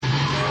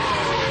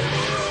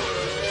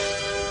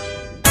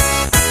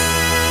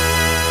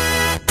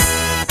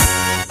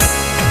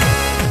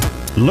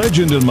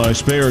Legend in My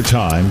Spare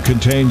Time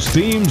contains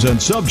themes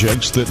and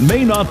subjects that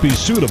may not be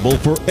suitable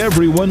for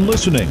everyone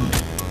listening.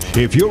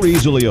 If you're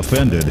easily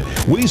offended,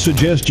 we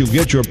suggest you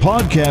get your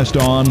podcast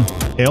on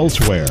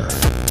elsewhere.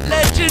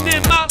 Legend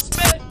in my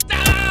spare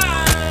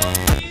time,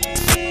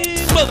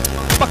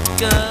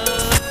 motherfucker.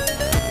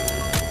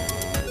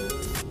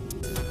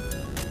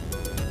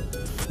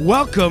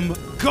 Welcome,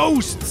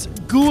 ghosts,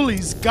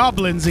 ghoulies,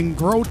 goblins, and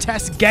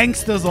grotesque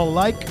gangsters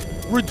alike.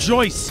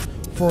 Rejoice,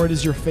 for it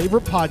is your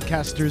favorite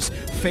podcaster's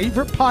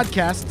favorite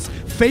podcast's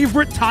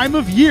favorite time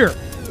of year.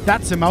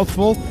 That's a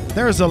mouthful.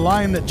 There's a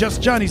line that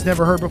just Johnny's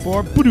never heard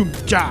before.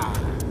 Boom-cha.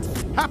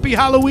 Happy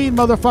Halloween,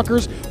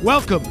 motherfuckers.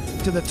 Welcome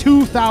to the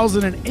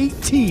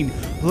 2018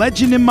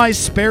 Legend in My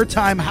Spare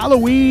Time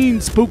Halloween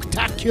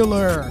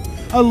Spooktacular.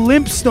 A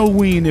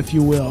Limpstoween, if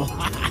you will.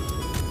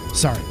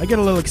 Sorry, I get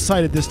a little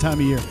excited this time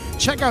of year.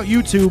 Check out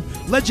YouTube,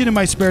 Legend in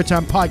My Spare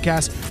Time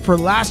podcast, for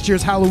last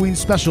year's Halloween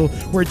special,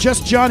 where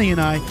just Johnny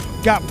and I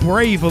got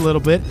brave a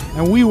little bit,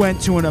 and we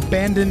went to an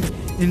abandoned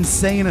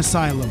insane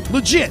asylum.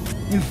 Legit,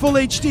 in full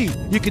HD.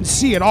 You can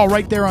see it all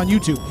right there on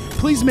YouTube.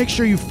 Please make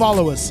sure you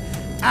follow us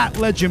at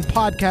Legend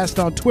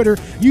Podcast on Twitter.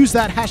 Use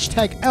that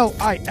hashtag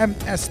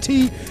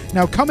LIMST.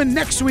 Now, coming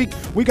next week,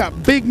 we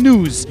got big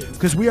news,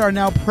 because we are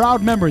now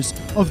proud members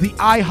of the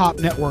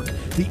IHOP Network,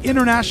 the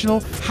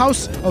International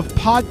House of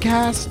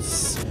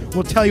Podcasts.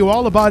 We'll tell you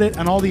all about it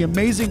and all the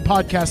amazing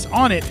podcasts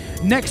on it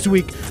next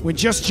week, when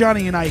just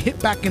Johnny and I hit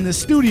back in the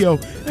studio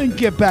and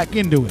get back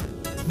into it.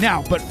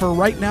 Now, but for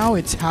right now,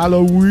 it's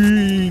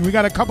Halloween. We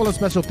got a couple of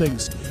special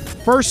things.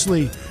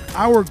 Firstly,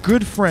 our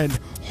good friend,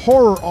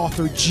 horror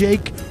author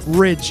Jake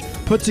Ridge,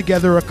 put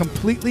together a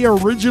completely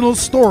original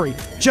story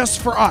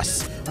just for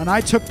us. And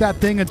I took that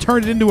thing and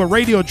turned it into a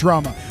radio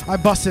drama. I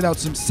busted out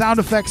some sound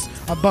effects.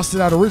 I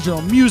busted out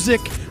original music.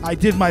 I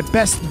did my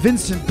best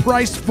Vincent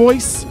Price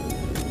voice.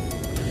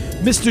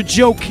 Mr.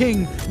 Joe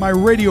King, my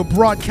radio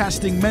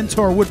broadcasting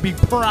mentor, would be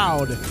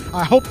proud.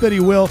 I hope that he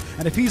will.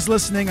 And if he's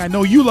listening, I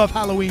know you love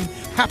Halloween.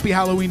 Happy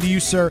Halloween to you,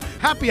 sir.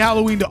 Happy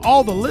Halloween to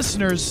all the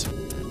listeners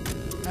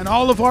and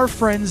all of our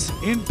friends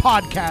in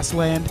podcast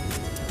land.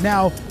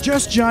 Now,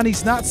 just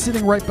Johnny's not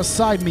sitting right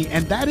beside me,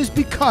 and that is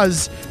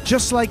because,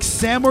 just like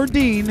Sam or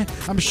Dean,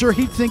 I'm sure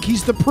he'd think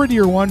he's the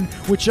prettier one,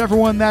 whichever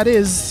one that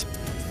is.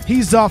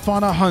 He's off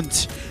on a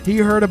hunt. He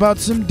heard about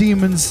some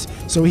demons,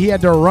 so he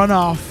had to run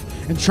off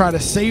and try to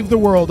save the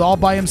world all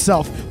by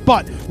himself.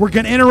 But we're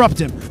going to interrupt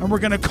him, and we're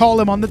going to call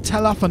him on the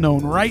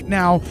telephone right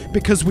now,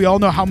 because we all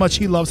know how much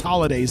he loves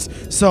holidays.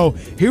 So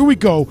here we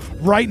go.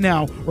 Right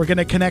now, we're going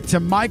to connect to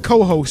my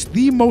co-host,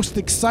 the most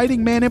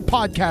exciting man in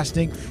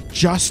podcasting,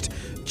 Just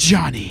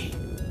Johnny.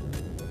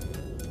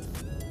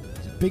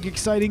 He's a big,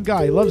 exciting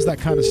guy. He loves that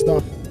kind of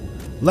stuff.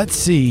 Let's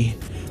see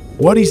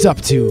what he's up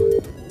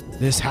to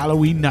this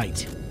Halloween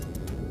night.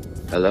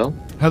 Hello?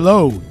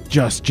 Hello,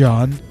 Just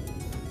John.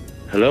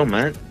 Hello,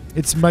 man.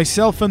 It's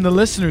myself and the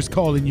listeners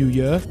calling you,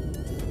 yeah?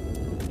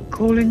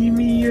 Calling you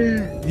me,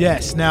 yeah?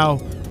 Yes,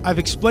 now, I've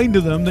explained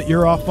to them that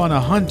you're off on a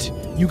hunt.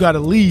 You got a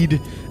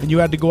lead, and you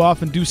had to go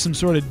off and do some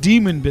sort of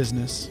demon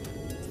business.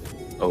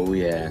 Oh,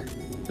 yeah.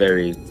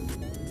 Very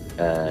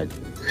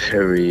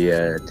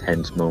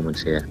tense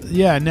moments here.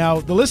 Yeah, now,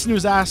 the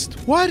listeners asked,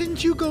 why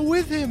didn't you go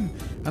with him?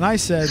 And I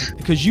said,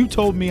 because you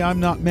told me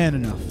I'm not man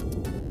enough.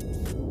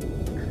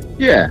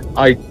 Yeah,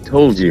 I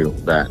told you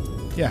that.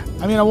 Yeah,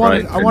 I mean, I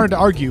wanted to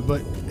argue,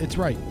 but it's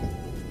right.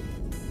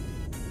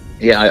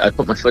 Yeah, I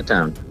put my foot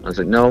down. I was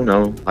like,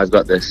 no, I've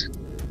got this.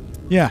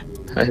 Yeah.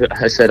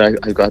 I said, I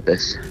got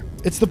this.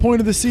 It's the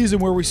point of the season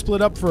where we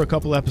split up for a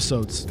couple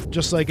episodes,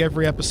 just like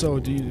every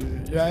episode,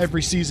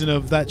 every season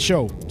of that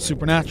show,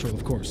 Supernatural,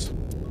 of course.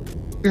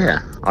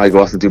 Yeah, I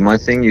go off and do my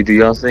thing, you do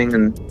your thing,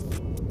 and...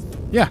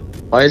 Yeah.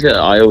 Why is it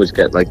I always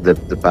get, like, the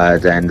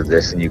bad end of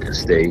this and you can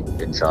stay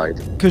inside?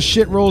 Because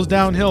shit rolls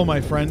downhill, my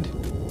friend.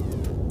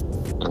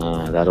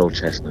 That old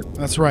chestnut.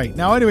 That's right.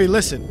 Now, anyway,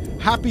 listen.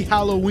 Happy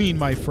Halloween,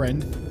 my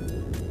friend.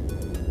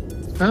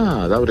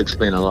 That would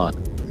explain a lot.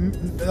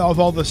 Of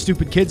all the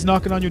stupid kids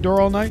knocking on your door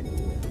all night?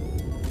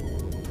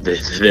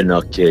 They're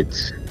not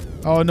kids.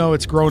 Oh, no,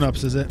 it's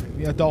grown-ups, is it?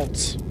 The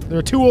adults.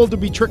 They're too old to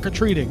be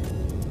trick-or-treating.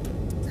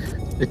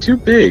 They're too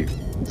big.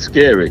 It's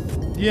scary.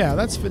 Yeah,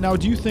 that's... Now,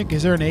 do you think...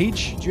 Is there an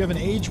age? Do you have an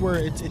age where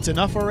it's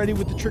enough already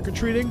with the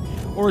trick-or-treating?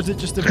 Or is it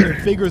just if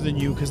they're bigger than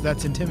you, because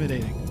that's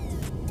intimidating?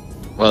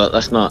 Well,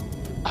 that's not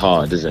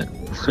hard, is it?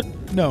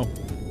 No.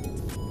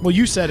 Well,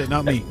 you said it,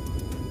 not me.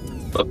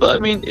 But I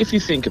mean, if you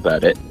think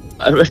about it,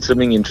 I read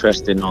something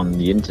interesting on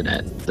the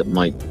internet that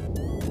might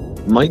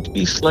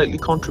be slightly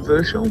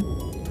controversial.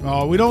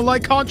 Oh, we don't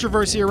like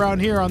controversy around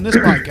here on this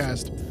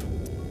podcast.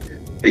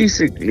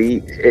 Basically,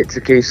 it's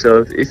a case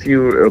of if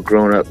you're a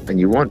grown-up and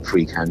you want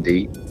free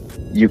candy,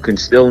 you can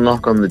still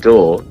knock on the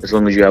door as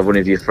long as you have one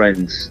of your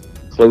friends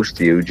close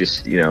to you,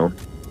 just,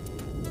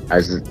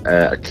 as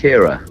a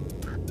carer.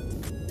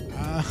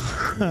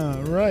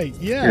 Right,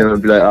 yeah.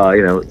 Be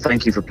like,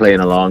 thank you for playing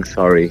along,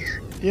 sorry.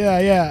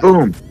 Yeah.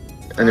 Boom.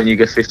 And then you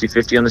get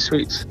 50-50 on the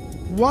sweets.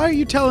 Why are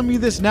you telling me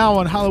this now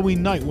on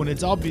Halloween night when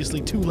it's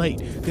obviously too late?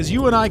 Because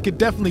you and I could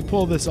definitely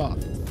pull this off.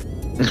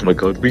 Oh my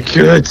god, we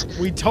could.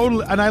 We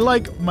totally, and I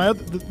like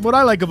what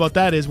I like about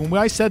that is when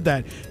I said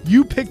that,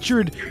 you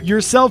pictured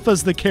yourself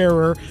as the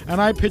carer,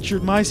 and I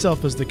pictured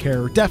myself as the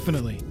carer.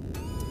 Definitely.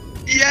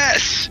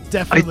 Yes,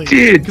 Definitely. I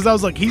did. Because I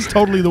was like, he's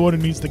totally the one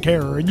who needs the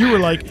carer, and you were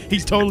like,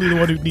 he's totally the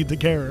one who needs the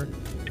carer.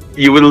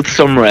 You with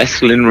some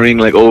wrestling ring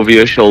like over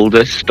your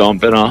shoulder,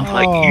 stomping off Oh.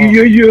 like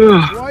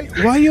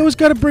yeah. Why you always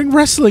got to bring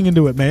wrestling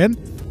into it, man?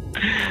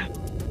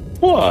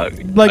 What?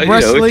 Like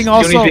wrestling it's the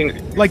also, only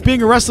thing- like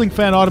being a wrestling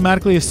fan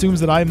automatically assumes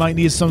that I might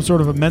need some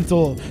sort of a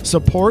mental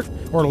support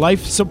or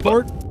life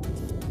support.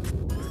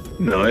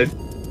 No, a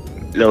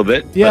little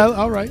bit. Yeah, but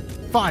all right,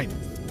 fine.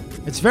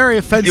 It's very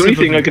offensive. The only of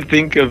thing you. I could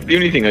think of. The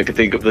only thing I could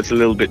think of that's a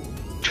little bit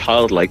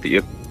childlike that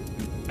you're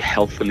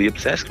healthily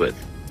obsessed with.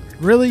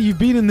 Really, you've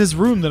been in this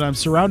room that I'm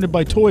surrounded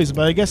by toys,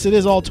 but I guess it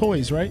is all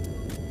toys, right?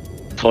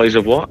 Toys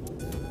of what?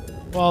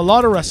 Well, a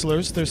lot of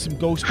wrestlers. There's some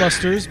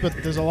Ghostbusters, but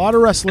there's a lot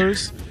of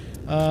wrestlers.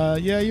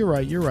 Yeah, you're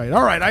right. You're right.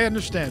 All right, I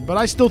understand, but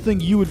I still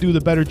think you would do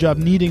the better job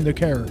needing the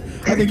carer.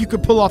 I think you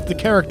could pull off the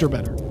character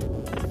better.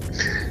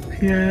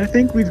 Yeah, I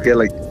think we'd get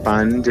like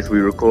banned if we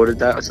recorded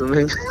that or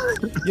something.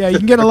 Yeah, you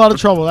can get in a lot of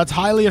trouble. That's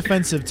highly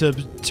offensive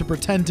to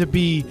pretend to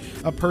be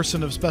a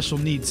person of special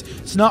needs.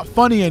 It's not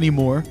funny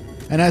anymore.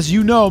 And as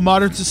you know,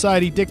 modern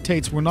society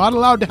dictates we're not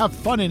allowed to have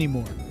fun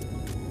anymore.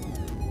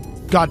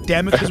 God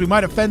damn it, because we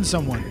might offend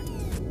someone.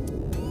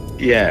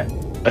 Yeah,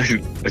 I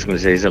was going to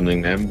say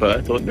something then, but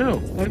I thought no,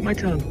 bite my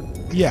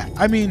tongue. Yeah,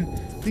 I mean,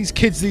 these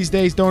kids these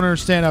days don't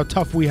understand how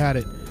tough we had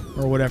it,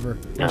 or whatever,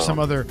 No. or some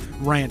other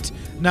rant.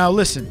 Now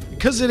listen,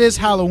 because it is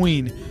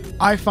Halloween,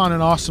 I found an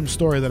awesome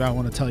story that I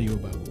want to tell you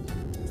about.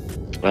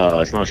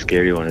 Oh, it's not a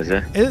scary one, is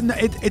it?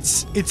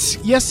 It's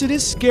yes, it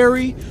is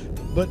scary,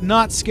 but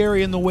not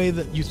scary in the way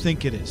that you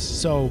think it is.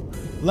 So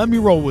let me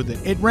roll with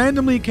it. It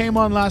randomly came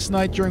on last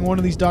night during one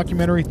of these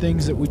documentary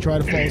things that we try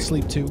to fall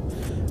asleep to,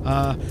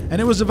 and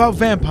it was about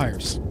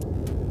vampires.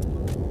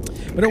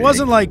 But it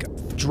wasn't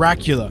like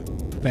Dracula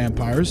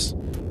vampires.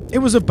 It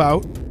was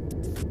about,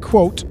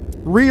 quote,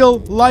 real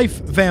life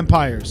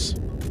vampires.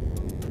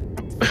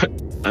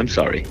 I'm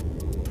sorry.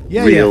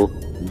 Yeah, Real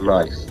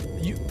life.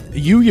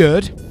 You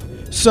yud.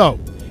 So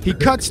he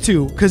cuts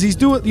to, because he's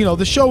doing,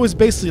 the show is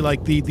basically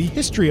like the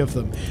history of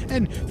them,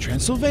 and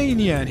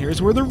Transylvania, and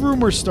here's where the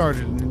rumors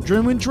started,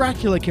 and when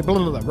Dracula came, blah,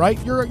 blah, blah, right?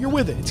 You're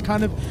with it. It's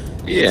kind of,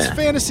 it's Yeah.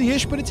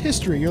 fantasy-ish, but it's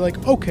history. You're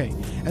like, okay.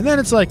 And then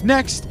it's like,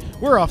 next,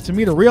 we're off to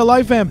meet a real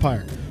life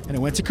vampire. And it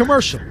went to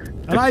commercial.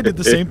 And I did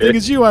the same thing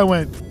as you. I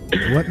went,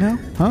 what now?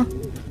 Huh?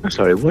 I'm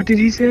sorry, what did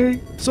he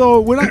say? So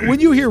when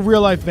you hear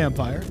real life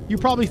vampire, you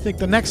probably think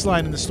the next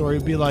line in the story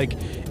would be like,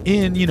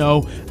 in,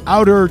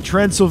 outer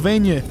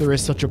Transylvania, if there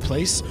is such a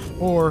place,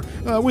 or,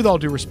 with all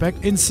due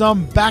respect, in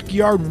some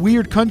backyard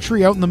weird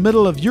country out in the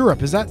middle of Europe.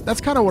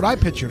 That's kind of what I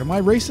pictured. Am I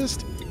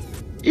racist?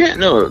 Yeah,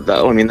 no,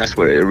 that's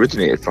where it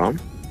originated from.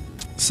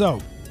 So,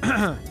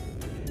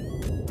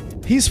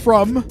 he's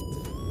from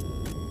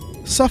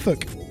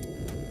Suffolk.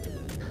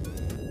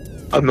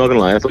 I'm not gonna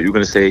lie, I thought you were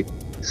gonna say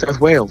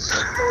South Wales.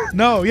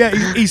 No, yeah,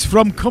 he's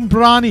from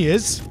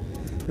Cumbranias.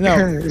 No,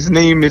 His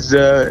name is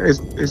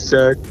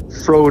Frodo.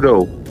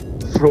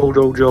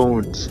 Frodo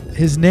Jones.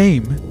 his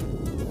name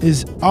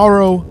is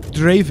Aro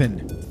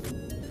Draven.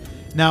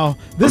 Now,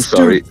 this I'm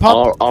sorry, dude...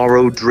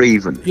 R.O.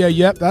 Draven. Yeah,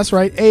 yep, that's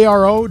right.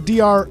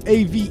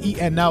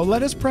 Arodraven. Now,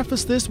 let us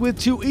preface this with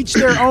to each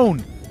their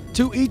own.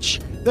 To each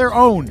their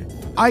own.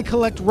 I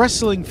collect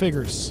wrestling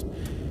figures.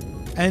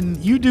 And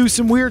you do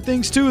some weird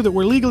things, too, that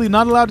we're legally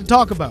not allowed to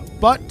talk about.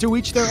 But to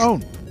each their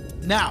own.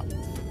 Now,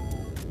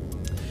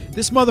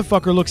 this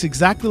motherfucker looks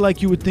exactly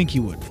like you would think he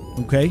would,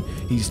 okay?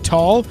 He's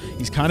tall,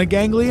 he's kind of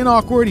gangly and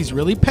awkward, he's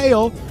really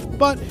pale,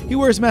 but he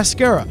wears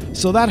mascara,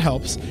 so that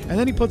helps. And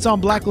then he puts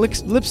on black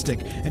lipstick,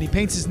 and he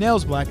paints his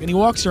nails black, and he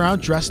walks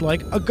around dressed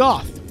like a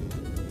goth.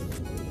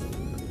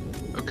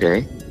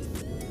 Okay.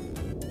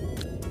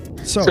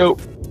 So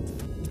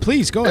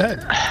please, go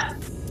ahead.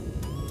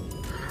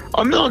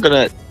 I'm not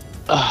gonna...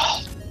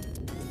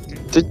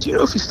 Did you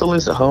know if he still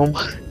is at home?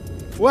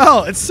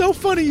 Well, it's so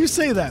funny you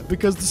say that,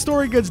 because the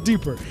story gets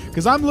deeper.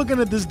 Because I'm looking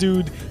at this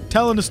dude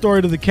telling the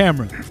story to the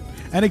camera.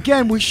 And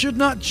again, we should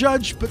not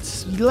judge, but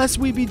lest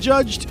we be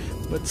judged,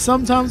 but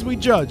sometimes we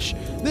judge.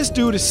 This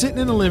dude is sitting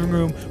in a living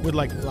room with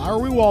like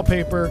flowery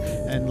wallpaper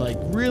and like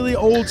really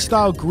old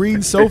style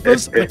green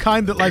sofas, the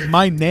kind that like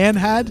my nan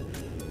had.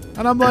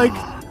 And I'm like,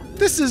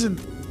 this isn't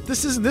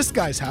this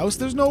guy's house.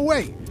 There's no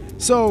way.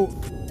 So,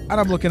 and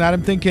I'm looking at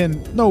him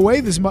thinking, no way.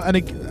 And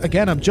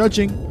again, I'm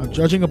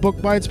judging a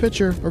book by its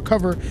picture or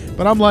cover,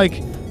 but I'm like,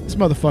 this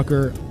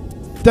motherfucker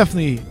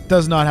definitely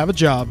does not have a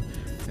job,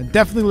 and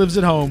definitely lives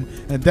at home,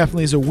 and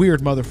definitely is a weird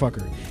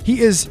motherfucker.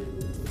 He is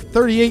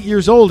 38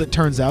 years old, it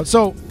turns out.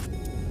 So,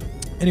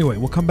 anyway,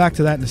 we'll come back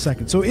to that in a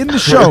second. So, in the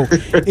show,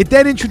 it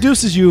then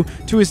introduces you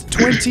to his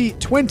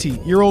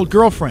 20-year-old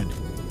girlfriend.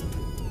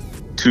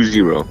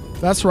 2-0.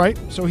 That's right.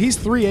 So he's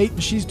 3'8"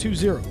 and she's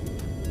 2'0".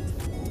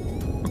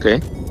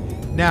 Okay.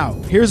 Now,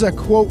 here's a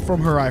quote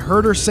from her. I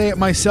heard her say it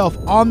myself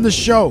on the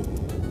show.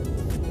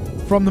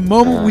 From the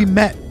moment we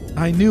met,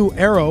 I knew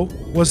Arrow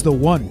was the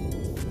one.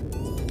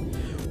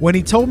 When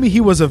he told me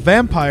he was a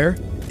vampire,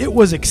 it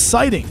was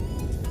exciting.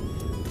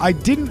 I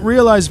didn't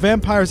realize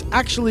vampires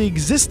actually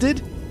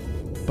existed,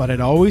 but I'd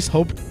always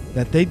hoped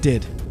that they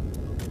did.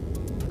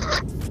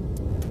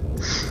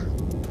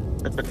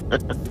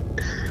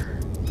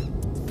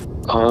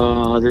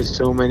 Oh, there's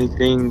so many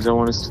things I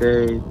want to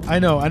say. I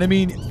know, and I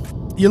mean,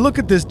 you look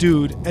at this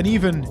dude, and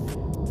even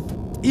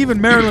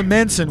Marilyn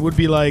Manson would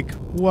be like,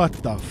 what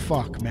the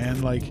fuck,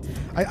 man? Like,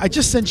 I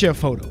just sent you a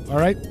photo, all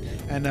right?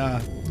 And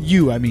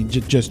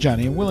just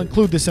Johnny, and we'll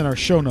include this in our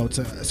show notes,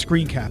 a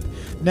screen cap.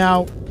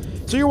 Now,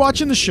 so you're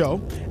watching the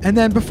show, and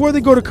then before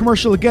they go to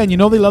commercial again, you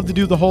know they love to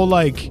do the whole,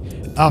 like,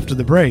 after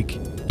the break.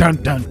 Dun,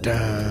 dun,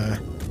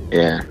 dun.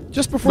 Yeah.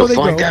 Just before We'll they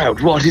find go.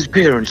 out what his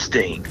parents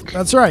think.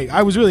 That's right.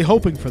 I was really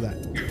hoping for that.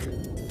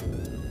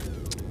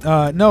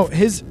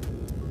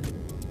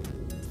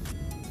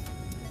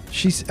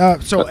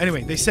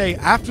 Anyway, they say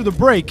after the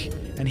break,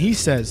 and he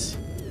says,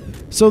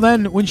 so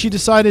then when she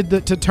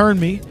decided to turn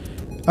me,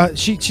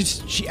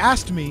 she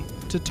asked me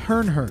to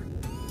turn her.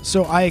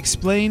 So I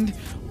explained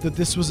that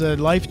this was a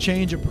life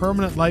change, a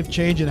permanent life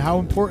change, and how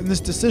important this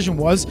decision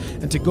was,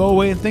 and to go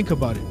away and think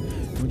about it.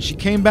 When she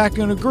came back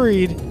and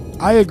agreed,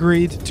 I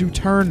agreed to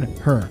turn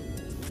her.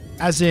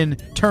 As in,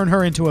 turn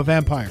her into a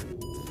vampire.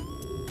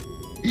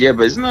 Yeah,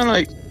 but isn't that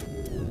like...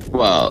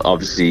 Well,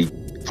 obviously,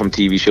 from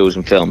TV shows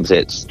and films,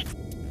 it's...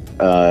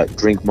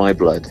 drink my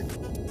blood.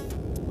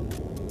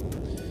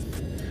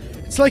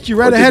 It's like you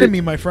read ahead of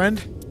me, my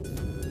friend.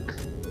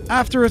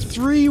 After a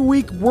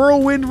 3-week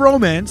whirlwind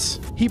romance,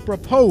 he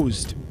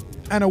proposed.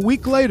 And a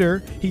week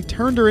later, he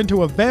turned her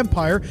into a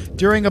vampire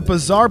during a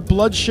bizarre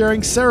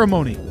blood-sharing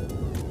ceremony.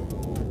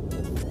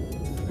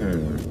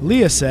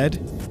 Leah said,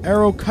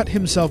 Arrow cut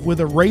himself with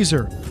a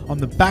razor on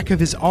the back of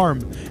his arm,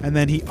 and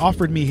then he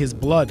offered me his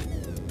blood.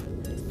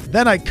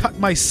 Then I cut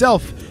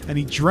myself, and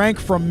he drank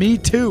from me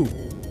too.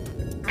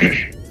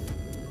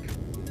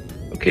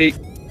 Okay,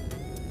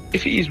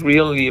 if he's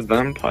really a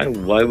vampire,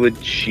 why would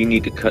she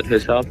need to cut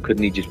herself?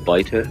 Couldn't he just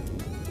bite her?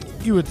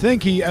 You would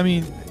think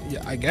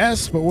I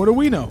guess, but what do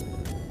we know?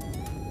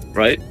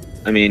 Right?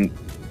 I mean,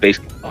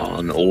 based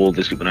on all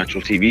the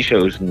supernatural TV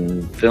shows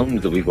and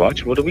films that we've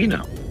watched, what do we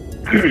know?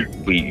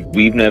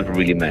 We've never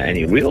really met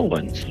any real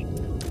ones.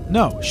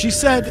 No, she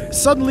said,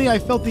 suddenly I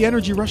felt the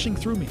energy rushing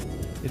through me.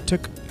 It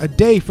took a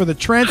day for the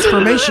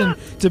transformation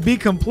to be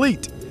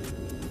complete.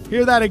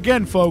 Hear that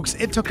again, folks.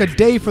 It took a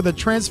day for the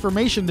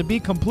transformation to be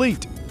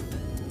complete.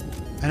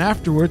 And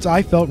afterwards,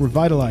 I felt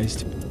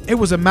revitalized. It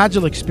was a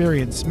magical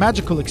experience,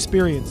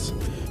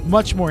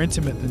 much more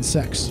intimate than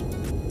sex.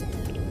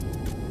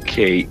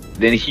 Okay,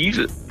 then he's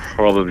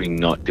probably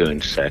not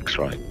doing sex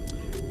right.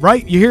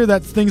 Right? You hear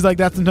that things like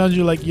that sometimes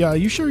you're like, yeah, are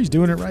you sure he's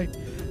doing it right?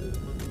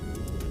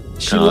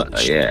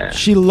 Yeah.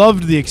 She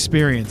loved the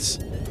experience.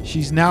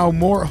 She's now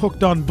more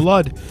hooked on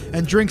blood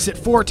and drinks it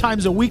 4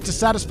 times a week to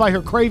satisfy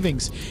her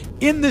cravings.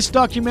 In this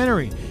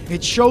documentary,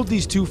 it showed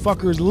these two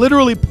fuckers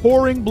literally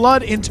pouring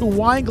blood into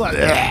wine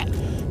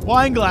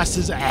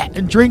glasses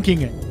and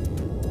drinking it.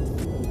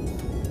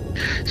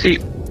 See,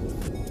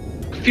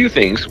 a few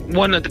things.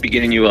 One, at the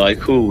beginning you were like,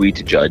 who are we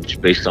to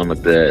judge based on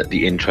like,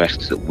 the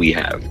interests that we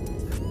have?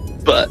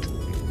 But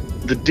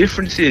the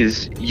difference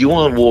is you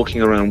aren't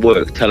walking around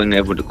work telling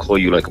everyone to call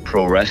you like a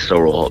pro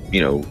wrestler or,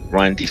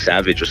 Randy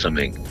Savage or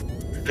something.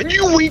 And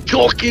you ain't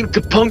talking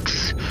to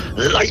punks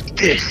like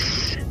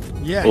this.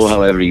 Yes. Or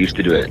however he used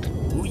to do it.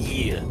 Oh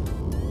yeah.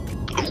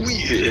 Oh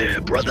yeah,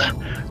 brother.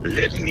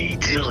 Let me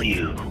tell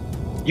you.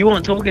 You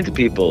aren't talking to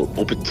people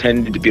or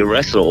pretending to be a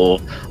wrestler,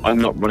 or I'm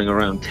not running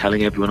around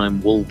telling everyone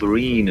I'm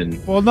Wolverine and...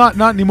 Well, not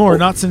anymore.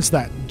 Not since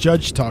that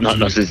judge talked.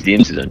 Not since the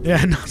incident.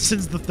 Yeah, not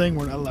since the thing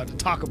we're not allowed to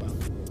talk about.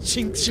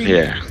 Shink, shink.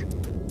 Yeah.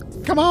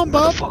 Come on,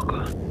 Bob.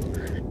 Motherfucker.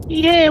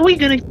 Yeah, we're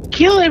gonna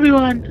kill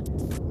everyone.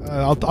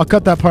 I'll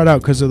cut that part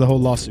out because of the whole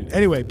lawsuit.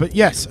 Anyway, but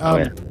yes.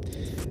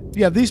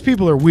 Yeah, these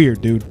people are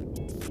weird, dude.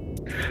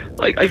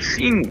 Like, I've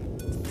seen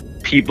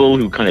people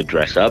who kind of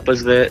dress up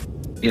as the...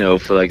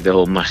 for like the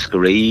whole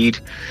masquerade.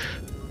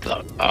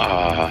 But,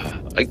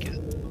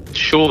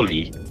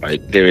 surely, right,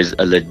 there is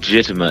a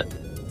legitimate...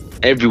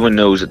 Everyone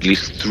knows at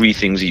least 3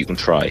 things that you can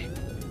try.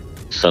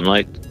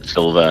 Sunlight,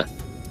 silver,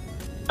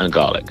 and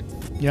garlic.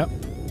 Yep.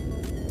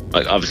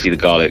 Like, obviously the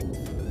garlic,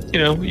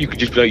 you could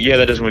just be like, yeah,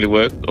 that doesn't really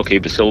work. Okay,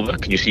 but silver,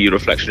 can you see your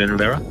reflection in a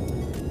mirror?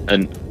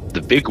 And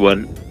the big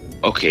one,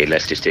 okay,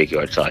 let's just take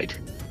you outside.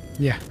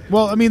 Yeah.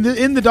 Well, I mean,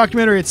 in the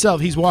documentary itself,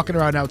 he's walking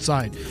around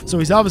outside, so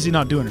he's obviously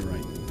not doing it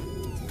right.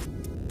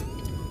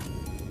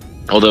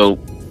 Although,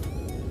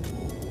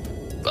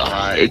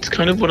 it's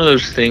kind of one of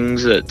those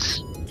things that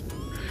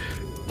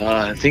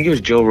I think it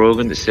was Joe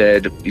Rogan that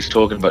said, he's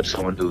talking about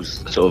someone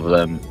who's sort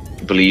of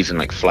believes in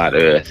like flat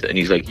Earth, and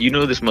he's like,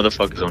 this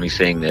motherfucker's only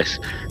saying this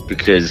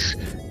because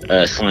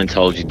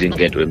Scientology didn't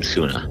get to him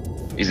sooner.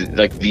 He's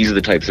like, these are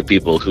the types of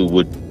people who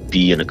would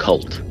be in a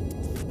cult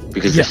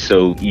because they're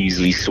so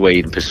easily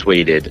swayed and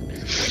persuaded.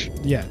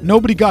 Yeah,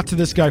 nobody got to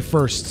this guy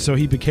first, so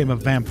he became a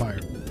vampire.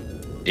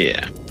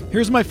 Yeah.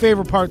 Here's my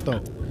favorite part,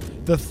 though.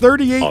 The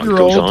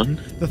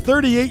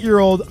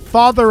 38-year-old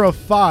father of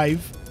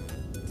 5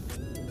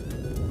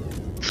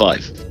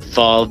 5.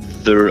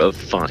 Father of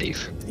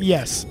 5.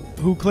 Yes,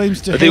 who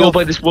claims to Are they all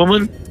by this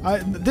woman?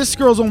 this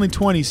girl's only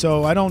 20,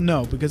 so I don't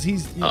know because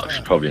he's. Oh,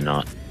 she's probably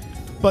not.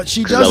 But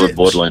she Because does that was it.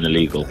 borderline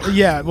illegal.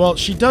 Yeah, well,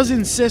 she does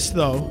insist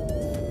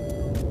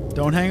though.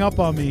 Don't hang up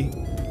on me.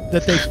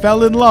 That they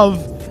fell in love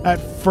at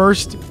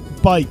first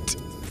bite.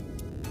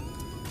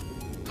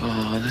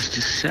 Oh, that's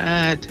just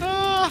sad.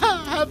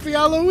 Happy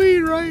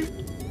Halloween, right?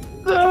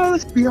 Oh,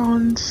 that's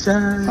beyond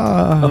sad.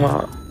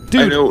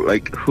 Dude. I know,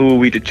 like, who are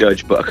we to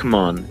judge, but come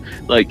on.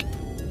 Like,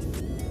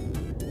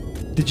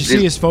 Did you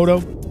see his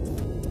photo?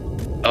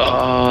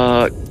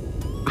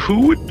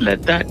 who would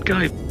let that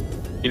guy,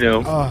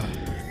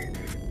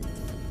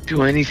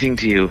 do anything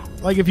to you?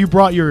 Like if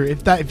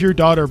your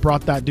daughter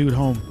brought that dude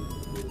home.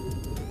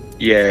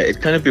 Yeah, it's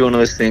kind of be one of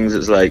those things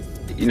that's like,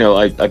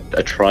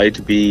 I try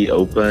to be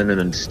open and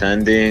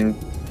understanding,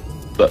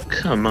 but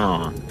come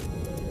on.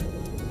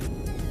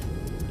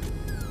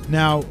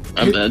 Now,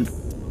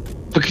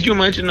 But could you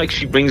imagine, like,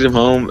 she brings him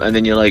home, and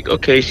then you're like,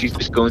 okay, she's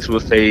just going through a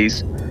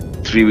phase.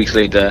 3 weeks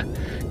later,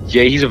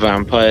 yeah, he's a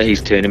vampire,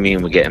 he's turning me,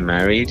 and we're getting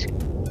married.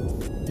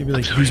 you'd be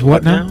like, he's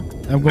what now?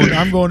 I'm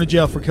going to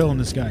jail for killing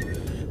this guy.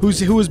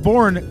 Who was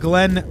born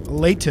Glenn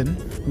Layton,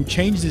 who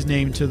changed his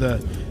name to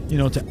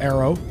to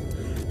Arrow.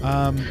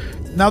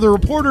 Now the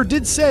reporter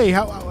did say,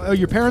 "How are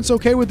your parents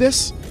okay with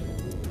this?"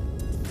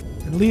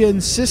 And Leah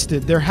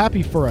insisted they're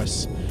happy for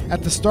us.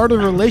 At the start of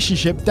the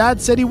relationship,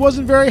 Dad said he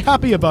wasn't very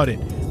happy about it,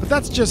 but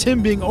that's just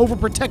him being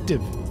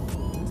overprotective.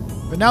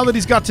 But now that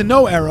he's got to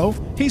know Arrow,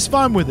 he's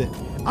fine with it.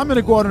 I'm going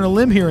to go out on a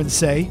limb here and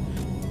say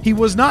he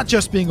was not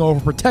just being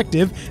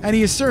overprotective, and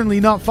he is certainly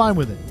not fine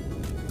with it.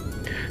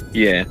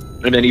 Yeah,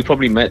 and then he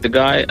probably met the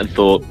guy and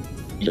thought,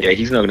 yeah,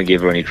 he's not going to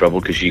give her any trouble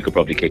because she could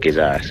probably kick his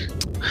ass.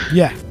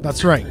 Yeah,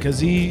 that's right, because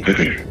he,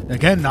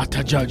 again, not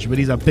to judge, but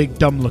he's a big,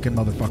 dumb-looking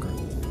motherfucker.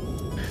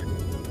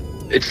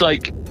 It's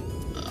like,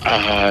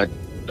 I've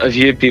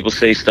heard people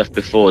say stuff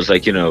before. It's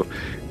like,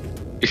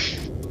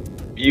 if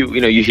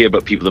you hear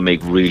about people that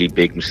make really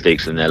big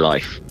mistakes in their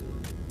life,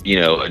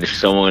 and if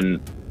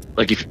someone,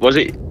 like, I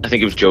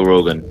think it was Joe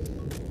Rogan,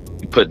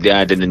 he put the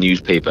ad in the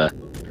newspaper.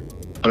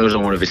 I was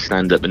on one of his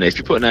stand-up, and if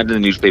you put an ad in the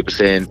newspaper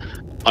saying,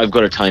 I've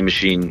got a time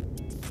machine,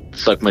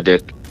 suck my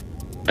dick,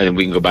 and then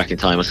we can go back in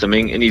time or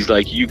something, and he's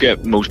like,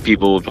 most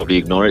people would probably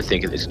ignore it,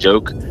 thinking it's a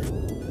joke,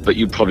 but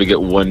you'd probably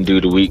get one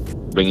dude a week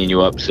ringing you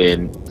up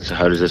saying, so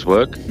how does this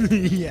work?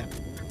 Yeah.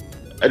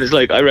 And it's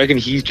like, I reckon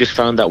he's just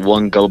found that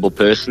one gullible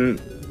person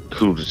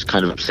who's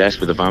kind of obsessed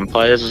with the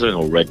vampires or something,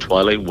 or read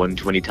Twilight one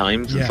too many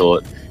times, and I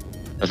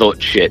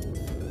thought, shit,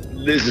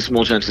 there's a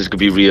small chance this could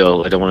be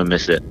real, I don't want to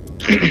miss it.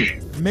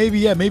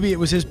 Maybe it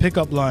was his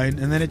pickup line,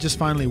 and then it just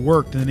finally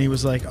worked, and he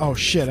was like, oh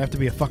shit, I have to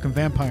be a fucking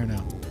vampire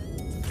now.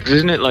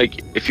 Isn't it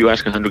like, if you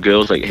ask 100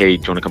 girls, like, hey,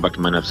 do you want to come back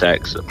to mine and have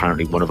sex?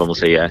 Apparently one of them will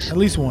say yes. At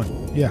least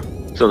one, yeah.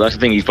 So that's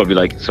the thing, he's probably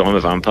like, so I'm a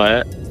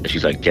vampire? And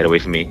she's like, get away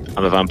from me.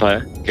 I'm a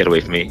vampire? Get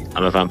away from me.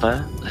 I'm a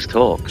vampire? Let's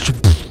talk.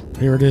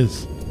 Here it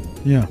is.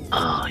 Yeah.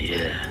 Oh,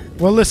 yeah.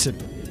 Well, listen,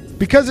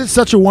 because it's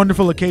such a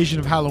wonderful occasion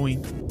of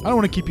Halloween, I don't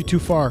want to keep you too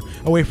far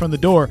away from the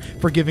door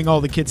for giving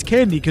all the kids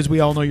candy, because we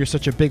all know you're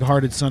such a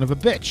big-hearted son of a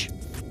bitch.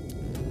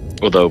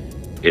 Although,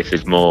 if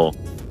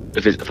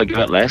I give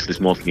out less, there's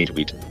more for me to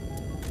eat.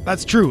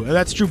 That's true.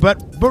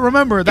 But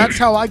remember, that's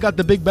how I got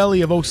the big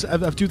belly of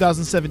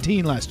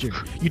 2017 last year.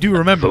 You do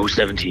remember?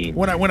 17.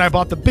 When I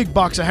bought the big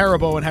box of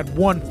Haribo and had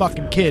one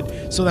fucking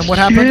kid. So then what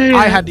happened? Yeah.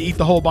 I had to eat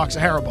the whole box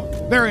of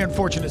Haribo. Very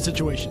unfortunate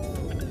situation.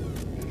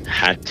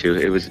 Had to.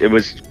 It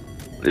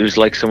was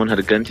like someone had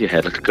a gun to your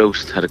head, like a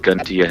ghost had a gun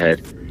to your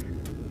head.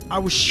 I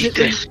was Eat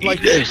this,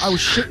 shitting I was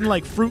shitting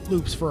like Fruit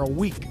Loops for a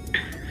week.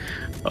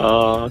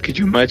 Could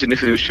you imagine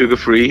if it was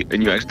sugar-free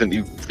and you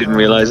accidentally didn't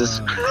realize this?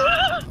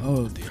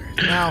 Oh dear.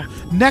 Now,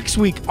 next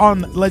week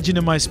on Legend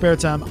in My Spare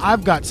Time,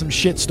 I've got some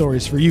shit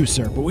stories for you,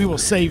 sir, but we will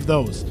save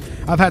those.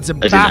 I've had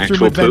some As in bathroom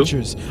actual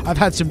adventures. I've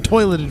had some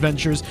toilet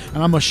adventures,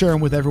 and I'm going to share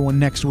them with everyone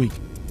next week.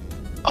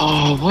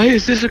 Oh, why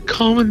is this a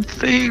common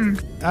thing?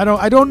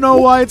 I don't know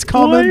why it's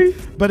common,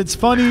 but it's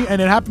funny, and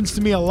it happens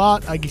to me a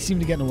lot. I seem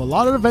to get into a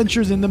lot of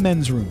adventures in the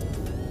men's room.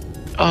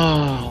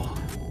 Oh,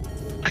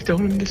 I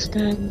don't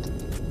understand.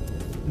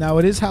 Now,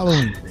 it is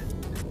Halloween.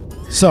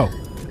 So,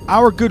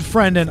 our good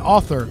friend and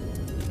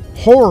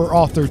horror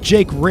author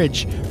Jake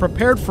Ridge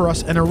prepared for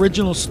us an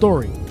original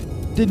story.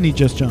 Didn't he,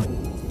 Just John?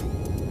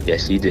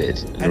 Yes, he did.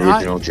 An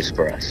original just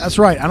for us. That's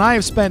right. And I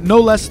have spent no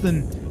less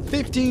than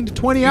 15 to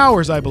 20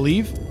 hours, I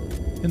believe,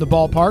 in the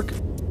ballpark.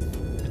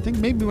 I think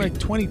maybe like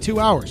 22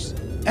 hours.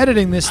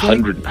 Editing this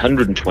thing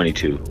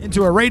 122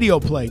 into a radio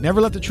play.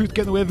 Never let the truth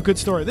get in the way of a good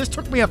story. This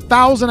took me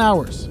 1,000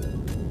 hours.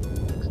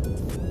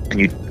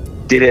 And you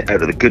did it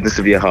out of the goodness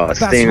of your heart.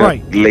 That's Staying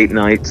right. up late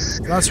nights.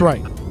 That's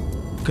right.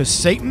 Because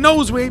Satan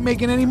knows we ain't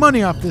making any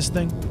money off this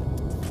thing.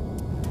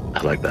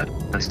 I like that.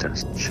 Nice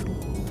touch.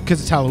 Because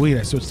it's Halloween,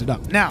 I switched it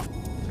up. Now,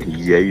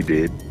 Yeah, you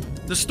did.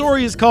 the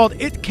story is called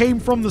It Came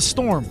From the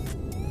Storm.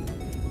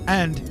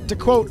 And to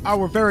quote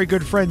our very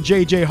good friend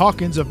J.J.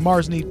 Hawkins of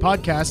Mars Need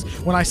Podcast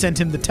when I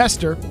sent him the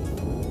tester,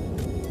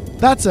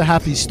 that's a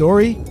happy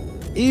story.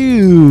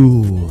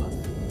 Ew.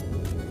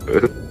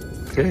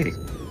 Okay.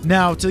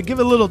 Now, to give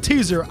a little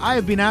teaser, I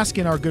have been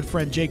asking our good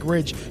friend Jake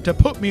Ridge to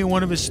put me in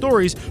one of his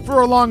stories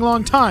for a long,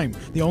 long time.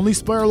 The only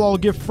spoiler I'll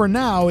give for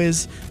now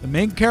is the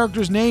main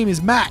character's name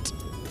is Matt.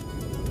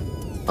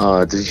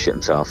 Does he shit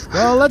himself?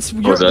 Well, let's...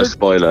 Or is that a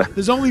spoiler?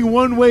 There's only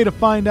one way to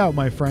find out,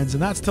 my friends,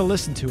 and that's to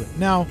listen to it.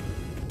 Now,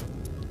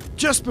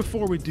 just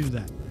before we do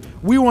that,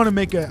 we want to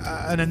make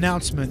an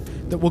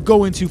announcement that we'll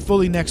go into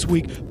fully next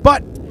week,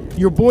 but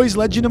your boys,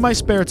 Legend in My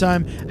Spare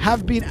Time,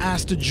 have been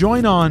asked to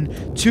join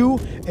on to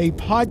a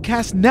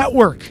podcast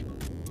network.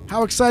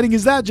 How exciting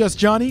is that, Just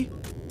Johnny?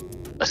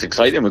 That's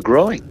exciting. We're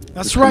growing.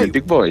 That's We're becoming right.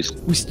 Big boys.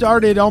 We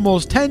started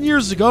almost 10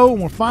 years ago,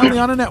 and we're finally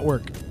on a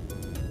network.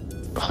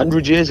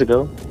 100 years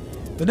ago.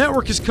 The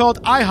network is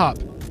called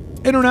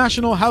IHOP,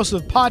 International House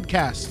of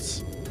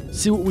Podcasts.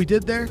 See what we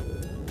did there?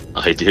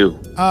 I do.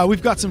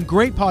 We've got some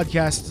great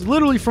podcasts,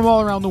 literally from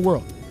all around the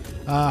world.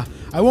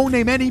 I won't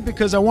name any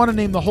because I want to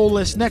name the whole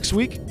list next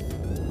week,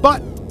 but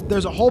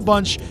there's a whole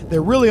bunch.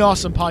 They're really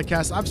awesome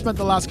podcasts. I've spent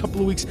the last couple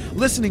of weeks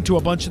listening to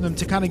a bunch of them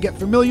to kind of get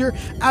familiar,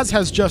 as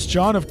has Just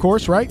John, of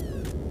course, right?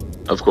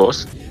 Of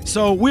course.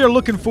 So we are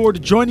looking forward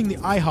to joining the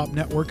IHOP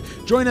network.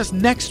 Join us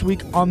next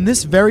week on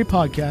this very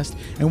podcast,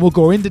 and we'll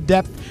go into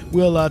depth.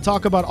 We'll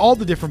talk about all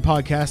the different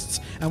podcasts,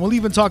 and we'll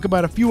even talk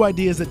about a few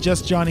ideas that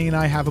Just Johnny and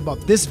I have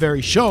about this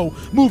very show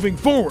moving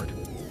forward.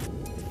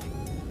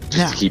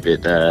 Just to keep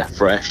it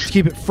fresh.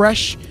 Keep it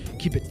fresh,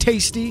 keep it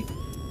tasty.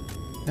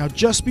 Now,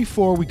 just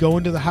before we go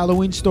into the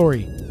Halloween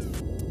story,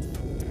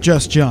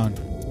 Just John,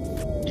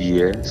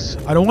 Yes.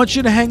 I don't want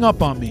you to hang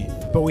up on me,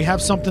 but we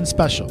have something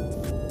special.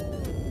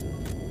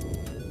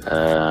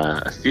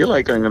 I feel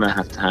like I'm going to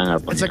have to hang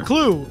up on It's you. a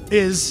clue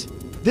is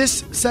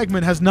this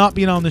segment has not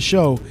been on the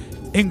show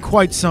in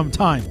quite some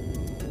time.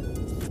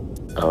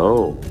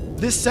 Oh.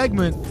 This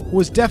segment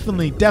was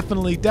definitely,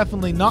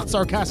 not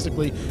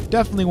sarcastically,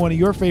 definitely one of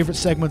your favorite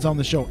segments on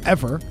the show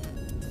ever.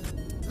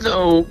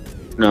 No.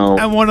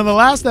 And one of the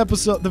last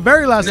episode, the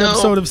very last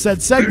episode of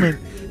said segment,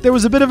 there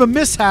was a bit of a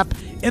mishap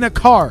in a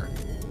car.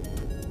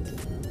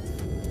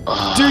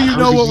 Do you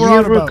know what we're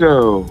on about?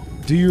 Ago.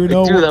 Do you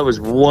know? Dude, that was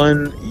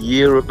 1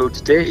 year ago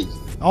today.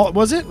 Oh,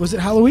 was it? Was it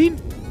Halloween?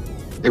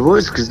 It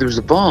was, because there was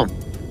a bomb.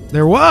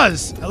 There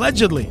was,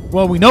 allegedly.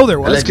 Well, we know there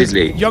was. 'Cause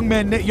Allegedly. young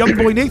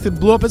boy Nathan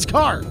blew up his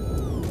car.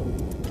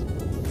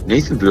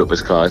 Nathan blew up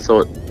his car. I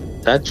thought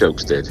Dad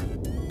Jokes did.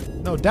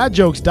 No, Dad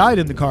Jokes died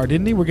in the car,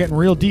 didn't he? We're getting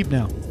real deep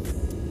now.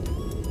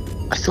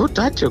 I thought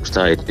Dad Jokes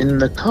died in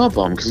the car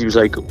bomb because he was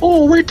like,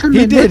 "Oh, wait a He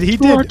minute, did, he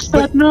did. what's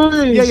that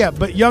noise?" Yeah,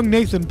 but young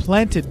Nathan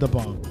planted the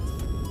bomb.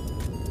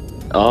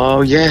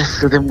 Oh, yeah,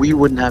 so then we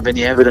wouldn't have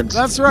any evidence.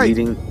 That's right.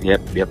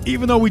 Yep.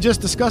 Even though we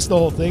just discussed the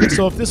whole thing,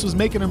 so if this was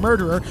Making a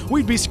Murderer,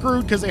 we'd be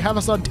screwed because they have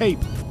us on tape.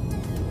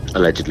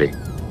 Allegedly.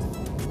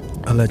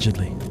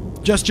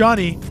 Just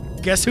Johnny,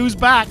 guess who's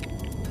back?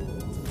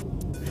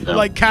 No.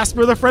 Like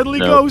Casper the Friendly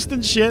No. Ghost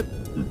and shit.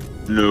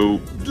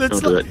 No. Let's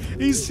Don't do look.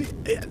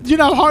 it. You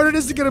know how hard it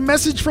is to get a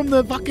message from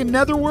the fucking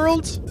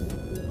Netherworld?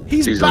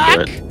 He's Please don't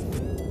back. do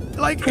it.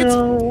 Like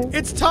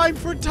it's time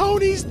for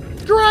Tony's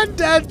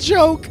granddad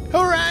joke.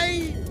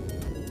 Hooray!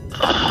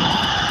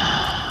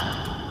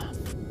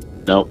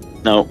 No.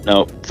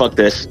 Fuck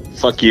this.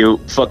 Fuck you.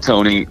 Fuck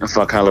Tony. And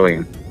fuck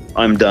Halloween.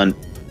 I'm done.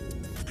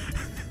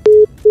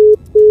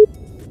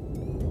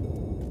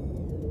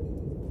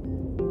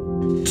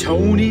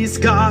 Tony's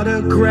got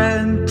a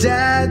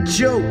granddad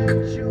joke.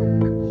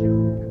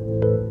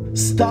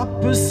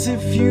 Stop us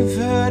if you've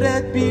heard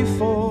it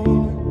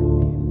before.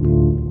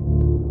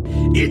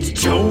 It's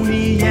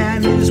Tony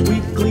and his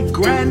weekly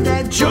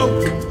granddad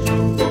joke.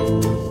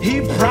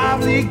 He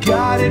probably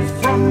got it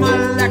from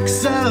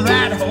Alexa,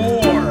 that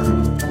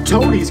whore.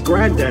 Tony's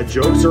granddad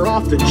jokes are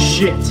often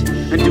shit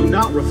and do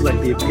not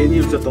reflect the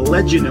opinions of the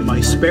Legend in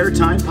My Spare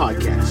Time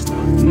podcast.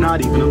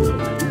 Not even a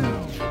little.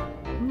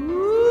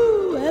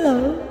 Ooh,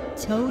 hello,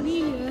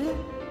 Tony here.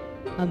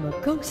 I'm a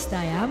ghost,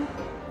 I am.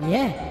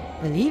 Yeah,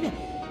 believe it.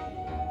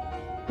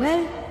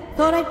 Well,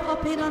 thought I'd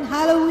pop in on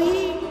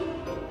Halloween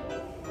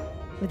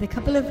with a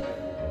couple of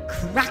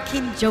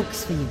cracking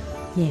jokes for you.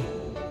 Yeah.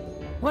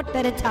 What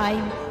better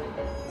time to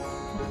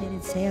pop in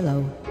and say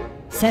hello,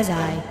 says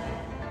I,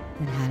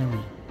 than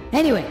Halloween.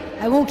 Anyway,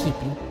 I won't keep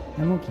you.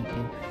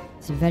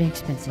 It's a very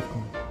expensive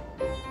one.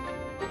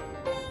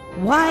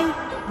 Why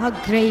are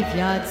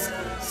graveyards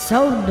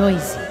so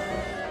noisy?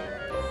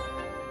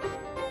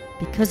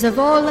 Because of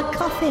all the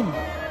coughing.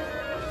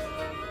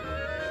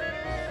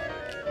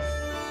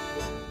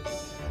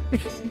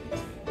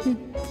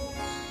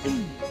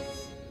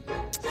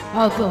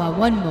 I'll go on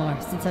one more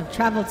since I've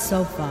traveled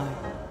so far.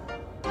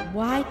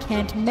 Why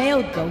can't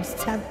male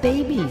ghosts have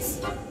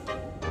babies?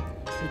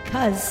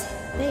 Because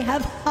they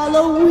have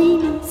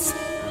Halloweenies.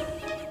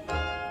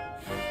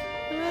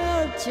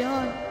 Oh,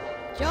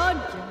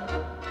 John.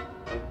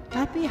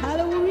 Happy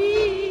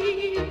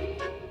Halloween.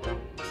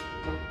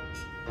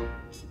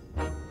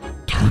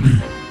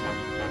 Tony,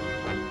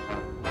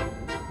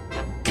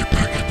 get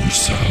back in your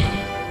cell.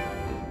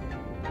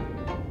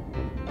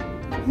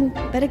 Oh,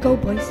 better go,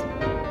 boys.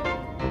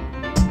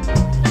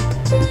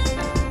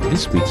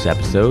 This week's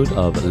episode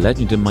of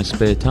Legend in My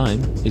Spare Time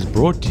is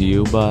brought to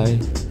you by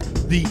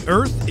The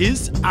Earth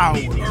is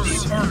Ours.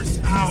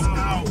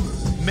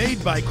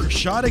 Made by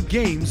Krishada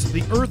Games,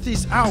 The Earth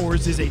is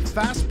Ours is a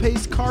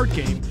fast-paced card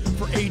game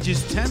for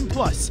ages 10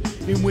 plus,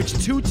 in which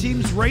two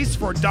teams race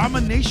for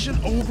domination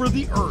over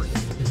the Earth.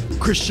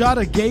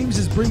 Krishada Games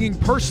is bringing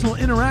personal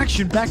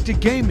interaction back to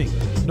gaming.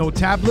 No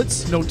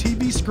tablets, no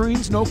TV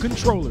screens, no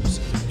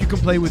controllers. You can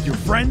play with your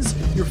friends,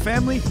 your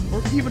family,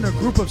 or even a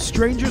group of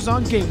strangers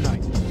on game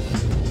night.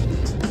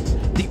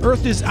 The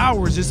Earth is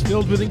Ours is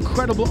filled with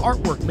incredible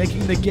artwork,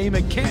 making the game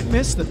a can't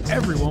miss that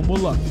everyone will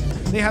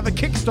love. They have a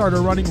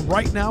Kickstarter running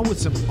right now with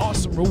some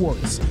awesome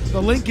rewards.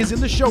 The link is in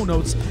the show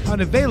notes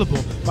and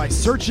available by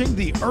searching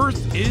The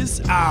Earth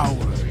is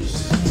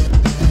Ours.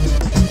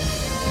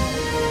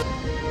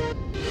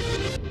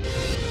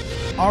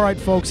 All right,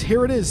 folks,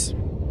 here it is.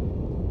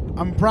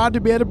 I'm proud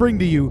to be able to bring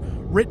to you,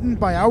 written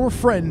by our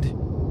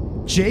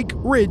friend Jake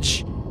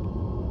Ridge,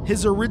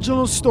 his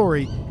original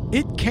story,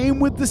 It Came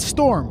with the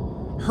Storm,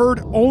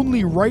 heard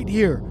only right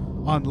here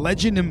on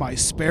Legend in My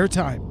Spare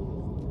Time.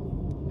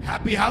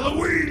 Happy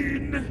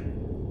Halloween!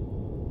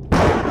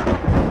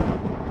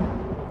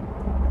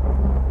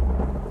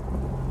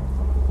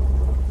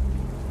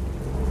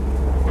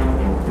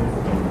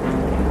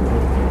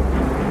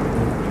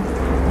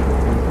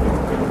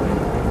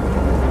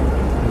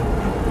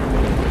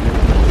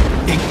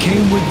 It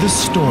Came with the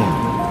Storm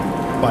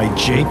by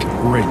Jake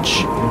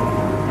Ridge.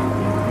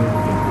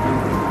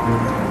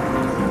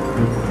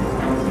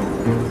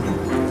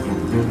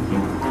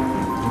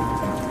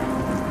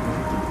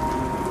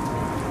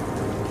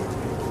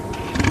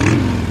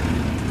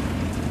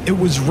 It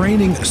was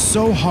raining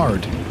so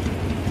hard,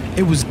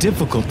 it was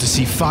difficult to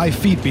see 5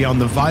 feet beyond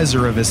the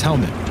visor of his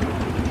helmet.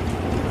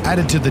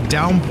 Added to the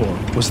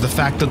downpour was the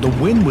fact that the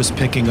wind was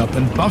picking up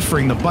and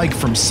buffering the bike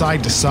from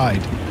side to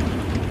side.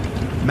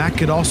 Matt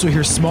could also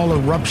hear small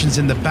eruptions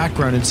in the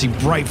background and see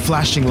bright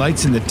flashing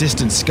lights in the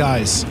distant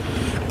skies.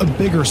 A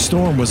bigger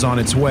storm was on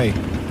its way.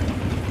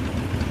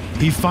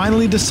 He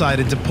finally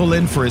decided to pull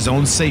in for his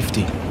own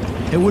safety.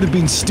 It would have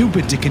been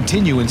stupid to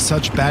continue in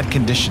such bad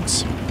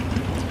conditions.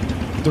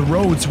 The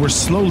roads were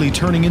slowly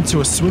turning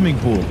into a swimming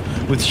pool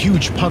with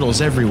huge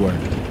puddles everywhere.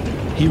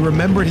 He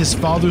remembered his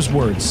father's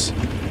words.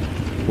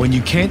 When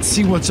you can't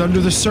see what's under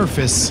the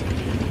surface,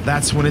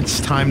 that's when it's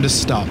time to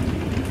stop.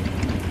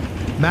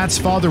 Matt's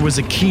father was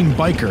a keen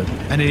biker,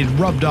 and it had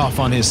rubbed off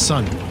on his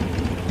son.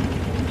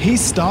 He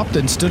stopped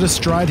and stood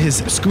astride his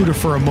scooter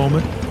for a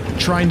moment,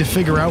 trying to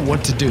figure out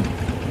what to do.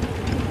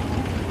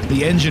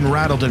 The engine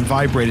rattled and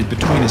vibrated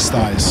between his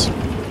thighs.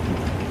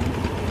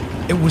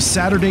 It was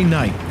Saturday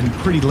night and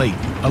pretty late,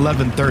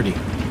 11:30.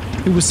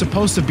 He was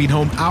supposed to have been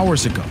home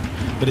hours ago,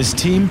 but his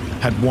team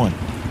had won.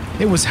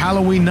 It was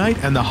Halloween night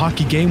and the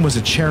hockey game was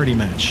a charity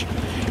match.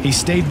 He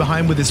stayed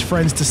behind with his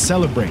friends to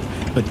celebrate,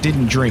 but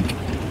didn't drink.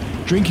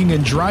 Drinking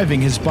and driving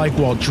his bike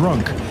while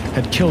drunk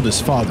had killed his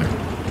father.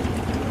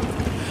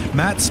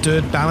 Matt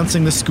stood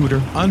balancing the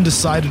scooter,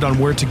 undecided on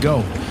where to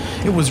go.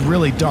 It was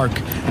really dark,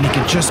 and he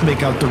could just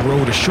make out the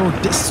road a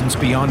short distance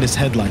beyond his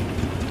headlight.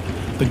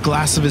 The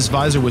glass of his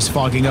visor was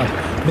fogging up,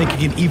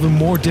 making it even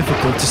more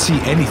difficult to see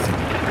anything.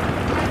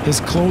 His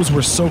clothes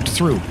were soaked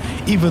through,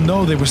 even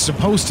though they were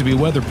supposed to be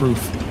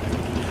weatherproof.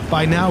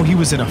 By now, he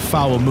was in a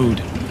foul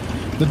mood.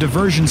 The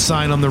diversion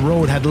sign on the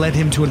road had led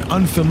him to an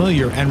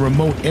unfamiliar and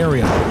remote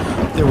area.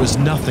 There was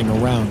nothing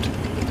around.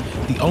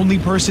 The only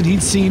person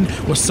he'd seen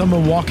was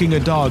someone walking a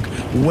dog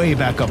way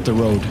back up the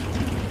road.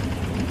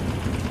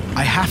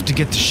 I have to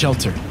get to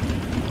shelter.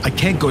 I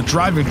can't go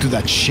driving through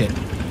that shit,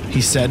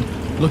 he said,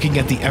 looking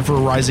at the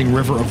ever-rising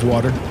river of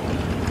water.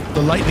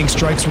 The lightning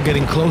strikes were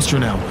getting closer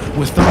now,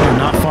 with thunder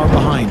not far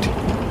behind.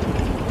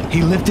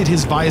 He lifted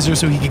his visor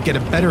so he could get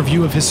a better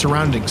view of his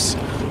surroundings.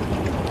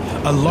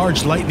 A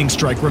large lightning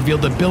strike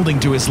revealed a building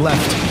to his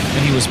left,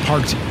 and he was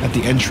parked at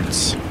the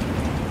entrance.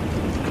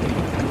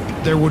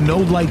 There were no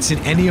lights in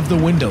any of the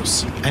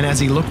windows, and as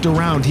he looked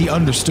around, he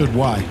understood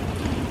why.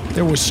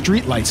 There were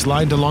streetlights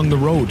lined along the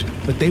road,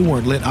 but they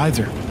weren't lit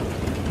either.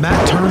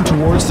 Matt turned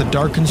towards the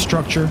darkened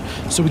structure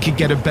so he could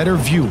get a better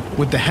view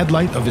with the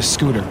headlight of his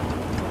scooter.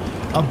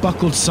 A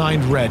buckled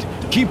sign read,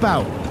 "Keep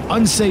out!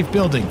 Unsafe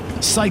building!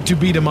 Site to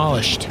be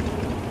demolished!"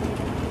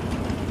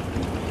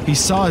 He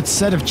saw a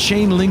set of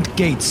chain-linked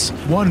gates,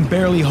 one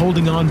barely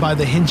holding on by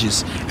the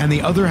hinges, and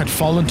the other had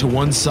fallen to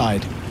one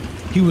side.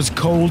 He was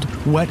cold,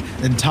 wet,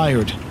 and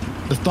tired.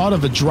 The thought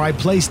of a dry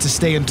place to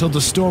stay until the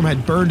storm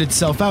had burned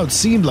itself out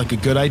seemed like a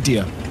good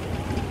idea.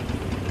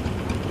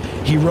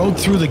 He rode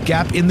through the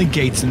gap in the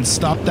gates and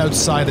stopped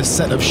outside a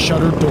set of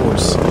shuttered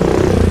doors.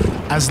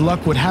 As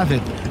luck would have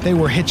it, they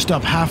were hitched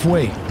up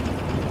halfway.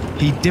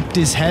 He dipped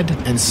his head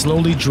and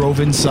slowly drove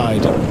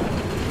inside.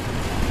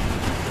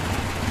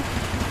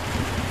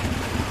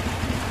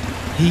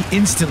 He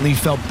instantly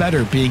felt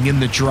better being in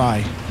the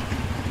dry.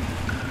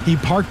 He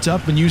parked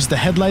up and used the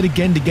headlight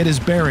again to get his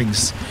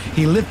bearings.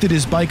 He lifted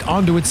his bike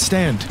onto its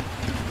stand.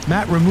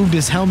 Matt removed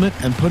his helmet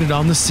and put it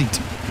on the seat.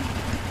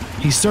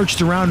 He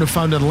searched around and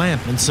found a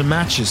lamp and some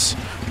matches.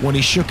 When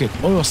he shook it,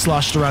 oil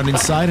sloshed around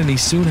inside and he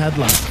soon had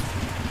light.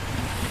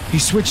 He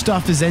switched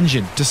off his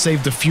engine to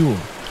save the fuel.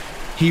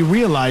 He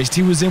realized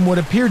he was in what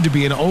appeared to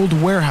be an old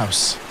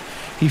warehouse.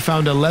 He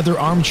found a leather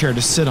armchair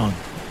to sit on.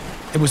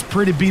 It was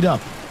pretty beat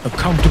up, but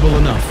comfortable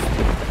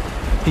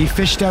enough. He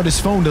fished out his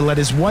phone to let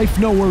his wife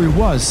know where he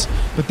was,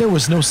 but there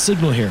was no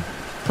signal here,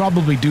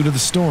 probably due to the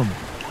storm.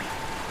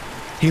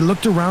 He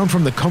looked around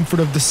from the comfort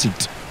of the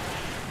seat.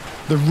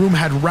 The room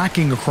had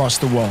racking across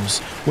the walls,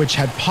 which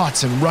had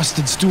pots and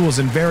rusted stools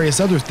and various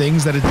other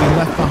things that had been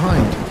left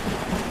behind.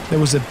 There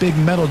was a big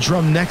metal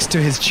drum next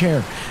to his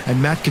chair,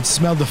 and Matt could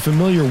smell the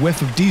familiar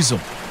whiff of diesel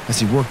as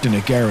he worked in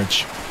a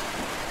garage.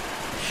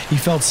 He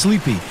felt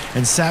sleepy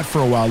and sat for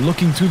a while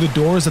looking through the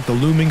doors at the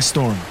looming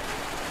storm.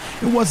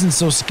 It wasn't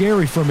so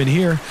scary from in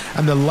here,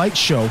 and the light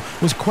show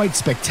was quite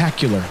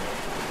spectacular.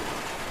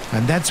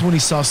 And that's when he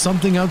saw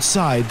something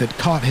outside that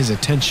caught his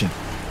attention.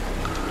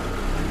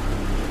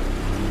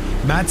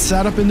 Matt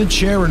sat up in the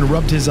chair and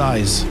rubbed his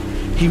eyes.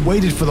 He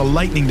waited for the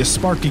lightning to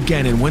spark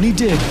again, and when he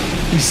did,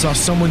 he saw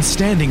someone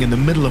standing in the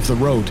middle of the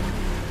road.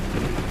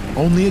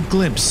 Only a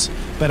glimpse,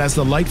 but as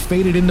the light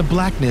faded into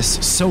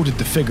blackness, so did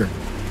the figure.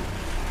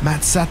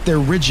 Matt sat there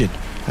rigid,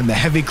 and the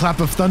heavy clap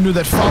of thunder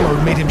that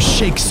followed made him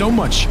shake so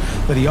much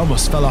that he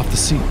almost fell off the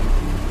seat.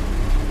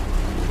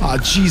 "Aw,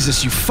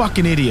 Jesus, you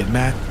fucking idiot,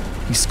 Matt,"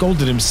 he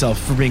scolded himself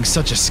for being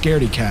such a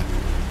scaredy cat.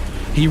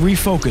 He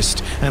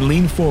refocused and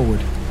leaned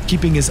forward,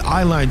 keeping his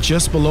eye line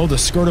just below the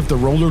skirt of the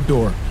roller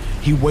door.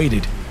 He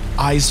waited,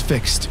 eyes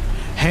fixed,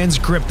 hands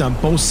gripped on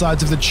both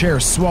sides of the chair,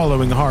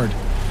 swallowing hard.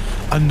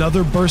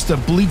 Another burst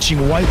of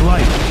bleaching white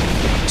light,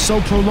 so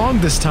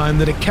prolonged this time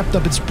that it kept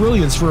up its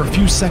brilliance for a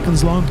few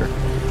seconds longer.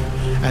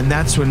 And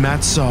that's when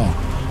Matt saw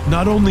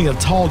not only a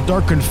tall,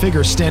 darkened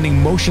figure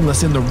standing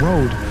motionless in the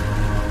road,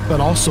 but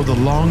also the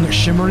long,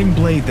 shimmering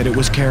blade that it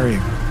was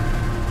carrying.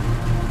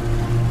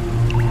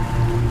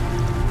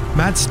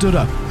 Matt stood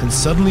up and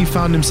suddenly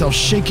found himself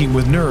shaking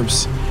with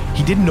nerves.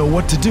 He didn't know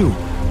what to do.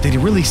 Did he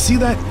really see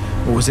that,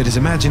 or was it his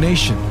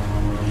imagination?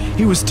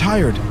 He was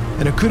tired,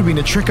 and it could have been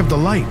a trick of the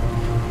light.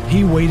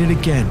 He waited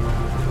again,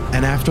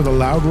 and after the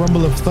loud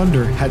rumble of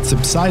thunder had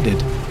subsided,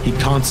 he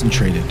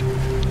concentrated.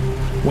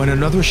 When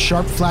another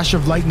sharp flash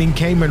of lightning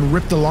came and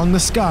ripped along the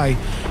sky,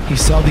 he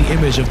saw the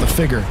image of the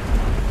figure,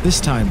 this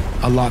time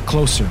a lot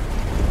closer.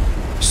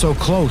 So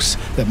close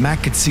that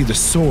Matt could see the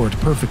sword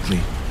perfectly.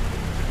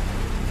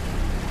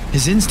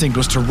 His instinct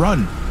was to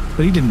run,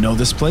 but he didn't know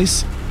this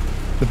place.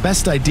 The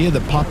best idea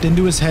that popped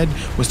into his head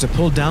was to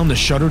pull down the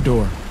shutter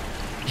door.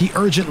 He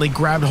urgently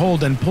grabbed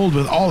hold and pulled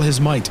with all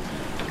his might.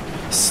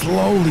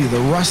 Slowly, the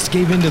rust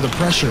gave into the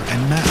pressure,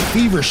 and Matt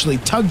feverishly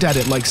tugged at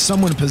it like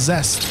someone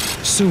possessed.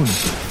 Soon,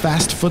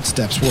 fast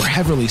footsteps were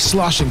heavily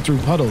sloshing through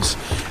puddles,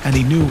 and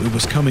he knew it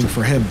was coming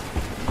for him.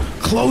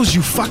 "Close,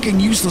 you fucking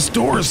useless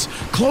doors!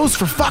 Close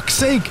for fuck's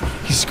sake!"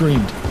 he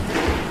screamed.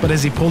 But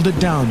as he pulled it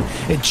down,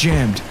 it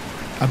jammed,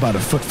 about a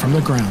foot from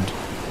the ground.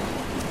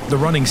 The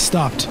running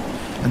stopped,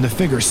 and the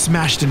figure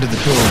smashed into the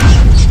door.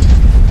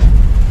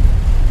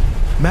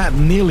 Matt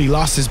nearly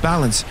lost his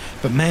balance,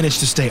 but managed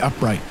to stay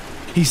upright.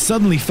 He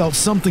suddenly felt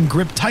something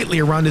grip tightly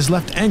around his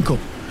left ankle.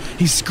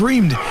 He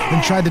screamed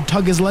and tried to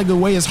tug his leg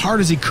away as hard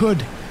as he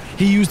could.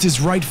 He used his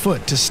right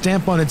foot to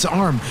stamp on its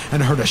arm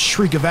and heard a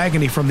shriek of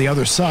agony from the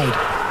other side.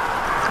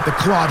 The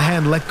clawed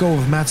hand let go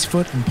of Matt's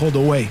foot and pulled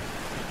away.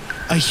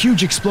 A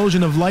huge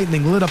explosion of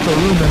lightning lit up the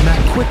room, and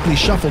Matt quickly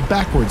shuffled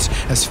backwards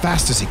as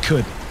fast as he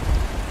could.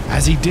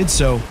 As he did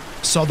so,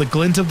 saw the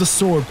glint of the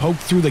sword poke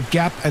through the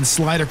gap and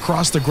slide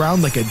across the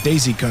ground like a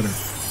daisy cutter.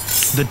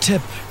 The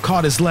tip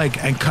caught his leg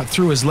and cut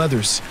through his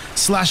leathers,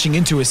 slashing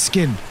into his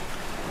skin.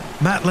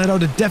 Matt let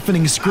out a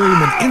deafening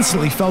scream and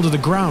instantly fell to the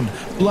ground,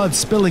 blood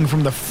spilling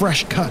from the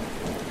fresh cut.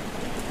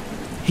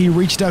 He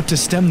reached out to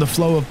stem the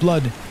flow of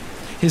blood.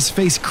 His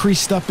face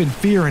creased up in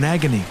fear and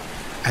agony,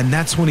 and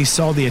that's when he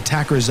saw the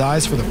attacker's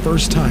eyes for the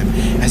first time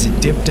as it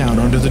dipped down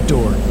under the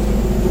door.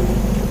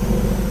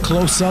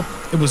 Close up,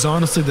 it was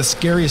honestly the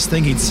scariest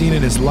thing he'd seen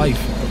in his life.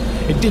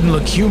 It didn't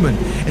look human.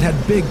 It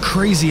had big,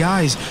 crazy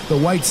eyes, the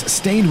whites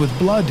stained with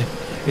blood.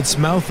 Its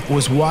mouth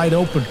was wide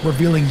open,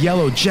 revealing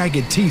yellow,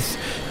 jagged teeth,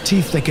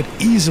 teeth that could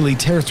easily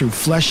tear through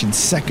flesh in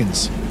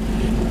seconds.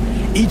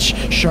 Each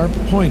sharp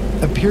point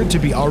appeared to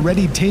be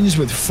already tinged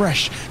with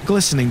fresh,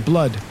 glistening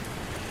blood.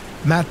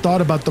 Matt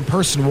thought about the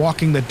person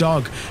walking the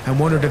dog and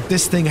wondered if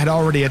this thing had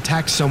already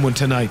attacked someone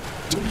tonight.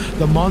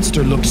 The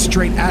monster looked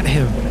straight at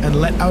him and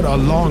let out a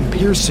long,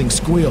 piercing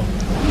squeal.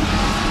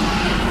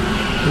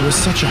 It was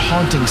such a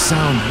haunting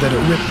sound that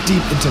it ripped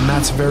deep into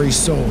Matt's very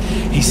soul.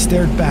 He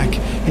stared back,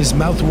 his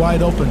mouth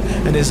wide open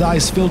and his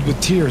eyes filled with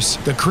tears.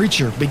 The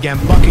creature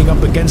began bucking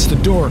up against the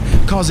door,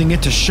 causing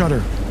it to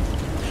shudder.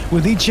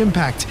 With each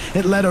impact,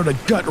 it let out a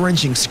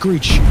gut-wrenching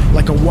screech,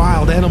 like a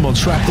wild animal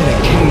trapped in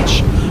a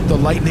cage. The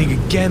lightning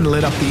again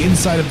lit up the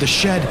inside of the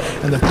shed,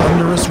 and the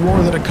thunderous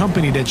roar that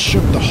accompanied it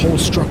shook the whole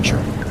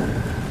structure.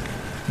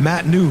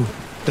 Matt knew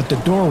that the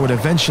door would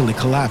eventually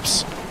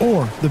collapse,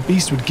 or the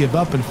beast would give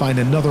up and find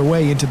another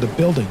way into the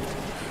building.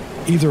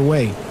 Either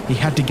way, He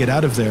had to get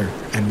out of there,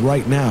 and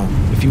right now,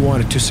 if he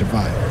wanted to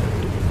survive.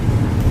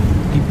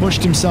 He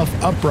pushed himself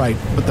upright,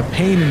 but the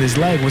pain in his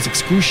leg was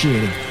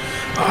excruciating.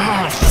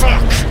 "Ah,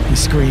 fuck!" he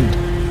screamed.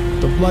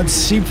 The blood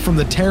seeped from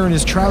the tear in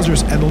his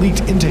trousers and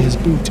leaked into his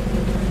boot.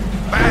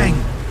 Bang!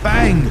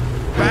 Bang!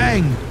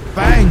 Bang!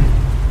 Bang!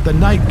 The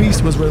night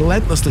beast was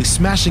relentlessly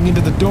smashing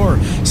into the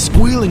door,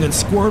 squealing and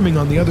squirming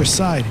on the other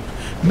side.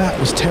 Matt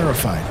was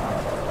terrified.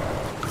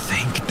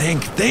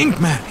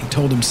 Think, Matt, he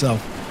told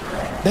himself.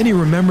 Then he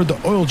remembered the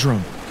oil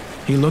drum.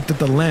 He looked at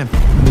the lamp,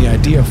 and the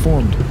idea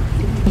formed.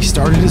 He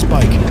started his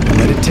bike and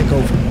let it tick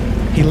over.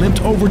 He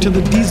limped over to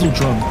the diesel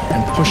drum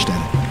and pushed at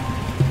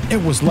it.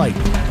 It was light,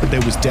 but there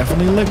was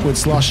definitely liquid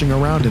sloshing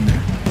around in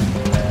there.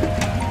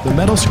 The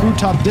metal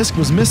screw-top disc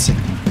was missing,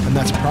 and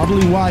that's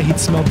probably why he'd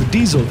smelled the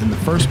diesel in the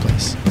first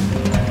place.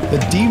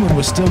 The demon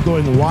was still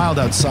going wild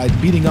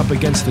outside, beating up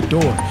against the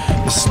door.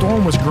 The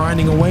storm was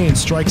grinding away in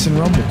strikes and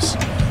rumbles.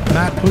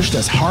 Matt pushed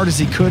as hard as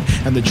he could,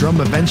 and the drum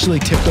eventually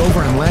tipped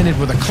over and landed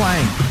with a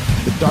clang.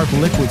 The dark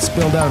liquid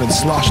spilled out and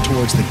sloshed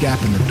towards the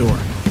gap in the door.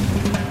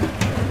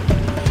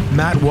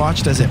 Matt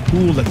watched as it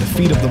pooled at the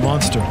feet of the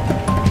monster.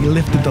 He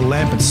lifted the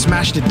lamp and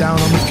smashed it down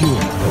on the fuel.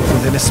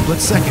 Within a split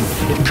second,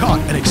 it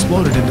caught and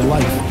exploded into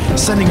life,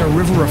 sending a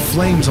river of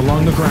flames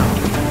along the ground.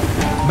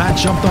 Matt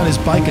jumped on his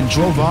bike and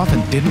drove off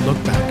and didn't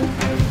look back.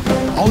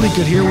 All he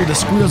could hear were the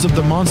squeals of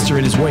the monster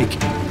in his wake.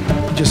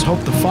 He just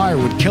hoped the fire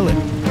would kill it.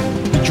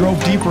 He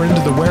drove deeper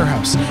into the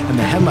warehouse, and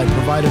the headlight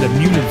provided a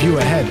muted view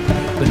ahead,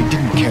 but he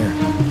didn't care.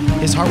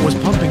 His heart was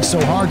pumping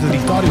so hard that he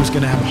thought he was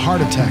going to have a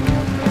heart attack.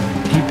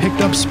 He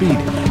picked up speed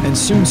and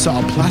soon saw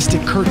a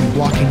plastic curtain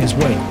blocking his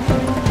way.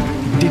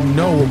 He didn't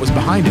know what was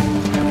behind it,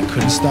 but he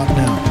couldn't stop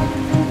now.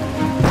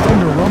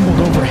 Thunder rumbled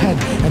overhead,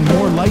 and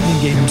more lightning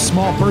gave him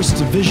small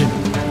bursts of vision.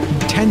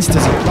 He tensed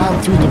as he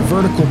plowed through the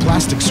vertical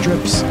plastic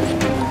strips.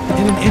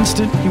 In an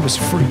instant, he was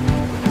free,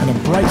 and a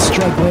bright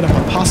stripe lit up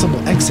a possible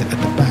exit at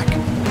the back.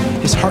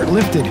 His heart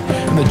lifted,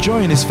 and the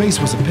joy in his face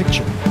was a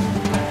picture.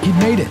 He'd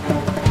made it.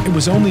 It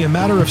was only a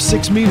matter of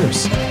 6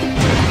 meters.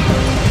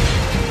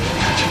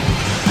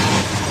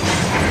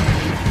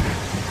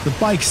 The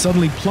bike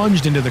suddenly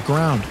plunged into the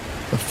ground.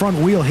 The front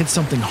wheel hit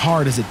something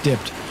hard as it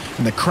dipped,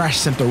 and the crash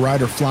sent the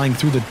rider flying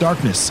through the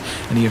darkness,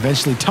 and he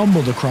eventually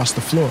tumbled across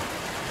the floor.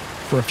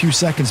 For a few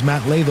seconds,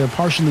 Matt lay there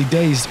partially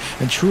dazed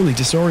and truly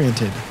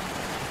disoriented.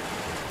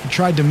 He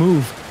tried to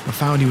move, but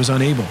found he was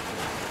unable.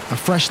 A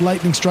fresh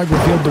lightning strike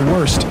revealed the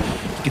worst.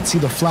 He could see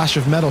the flash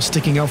of metal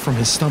sticking out from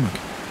his stomach.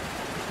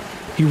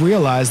 He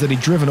realized that he'd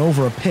driven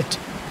over a pit.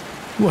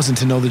 He wasn't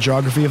to know the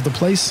geography of the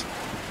place.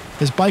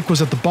 His bike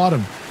was at the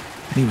bottom,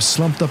 and he was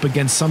slumped up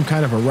against some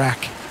kind of a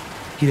rack.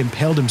 He'd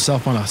impaled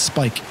himself on a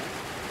spike.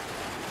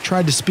 He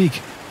tried to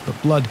speak, but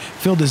blood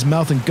filled his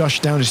mouth and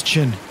gushed down his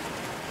chin.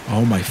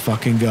 Oh my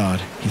fucking God,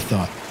 he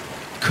thought.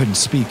 He couldn't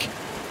speak.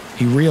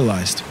 He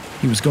realized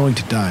he was going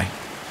to die.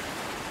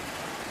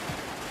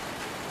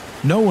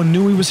 No one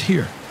knew he was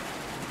here.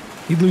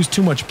 He'd lose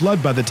too much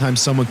blood by the time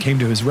someone came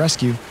to his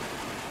rescue.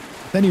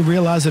 Then he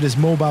realized that his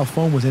mobile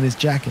phone was in his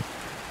jacket.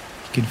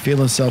 He could feel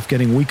himself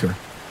getting weaker.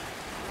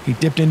 He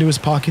dipped into his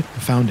pocket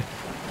and found it.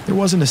 There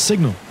wasn't a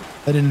signal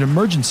that in an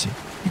emergency,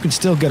 you can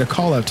still get a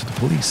call out to the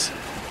police.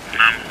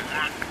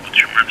 911, what's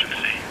your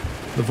emergency?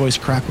 The voice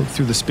crackled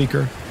through the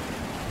speaker.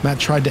 Matt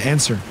tried to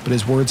answer, but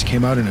his words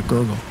came out in a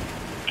gurgle.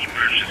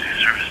 Emergency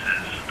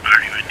services,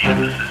 are you in need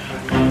of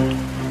assistance?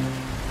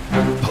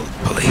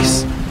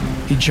 Police,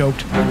 he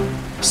choked.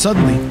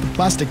 Suddenly, the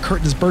plastic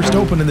curtains burst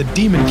open and the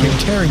demon came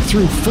tearing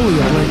through, fully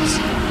ablaze.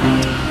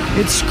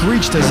 It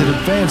screeched as it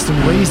advanced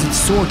and raised its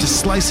sword to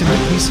slice him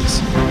to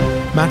pieces.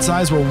 Matt's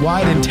eyes were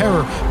wide in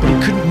terror, but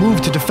he couldn't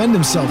move to defend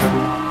himself.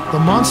 The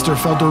monster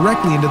fell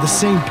directly into the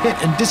same pit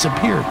and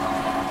disappeared.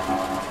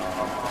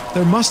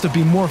 There must have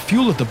been more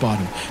fuel at the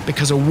bottom,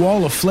 because a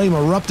wall of flame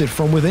erupted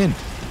from within.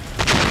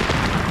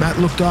 Matt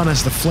looked on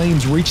as the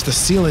flames reached the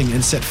ceiling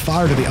and set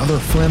fire to the other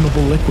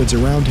flammable liquids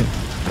around him.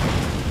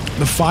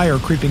 The fire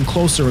creeping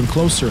closer and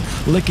closer,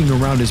 licking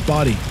around his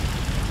body.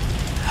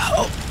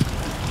 Help!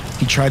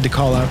 He tried to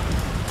call out,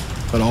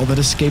 but all that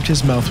escaped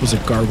his mouth was a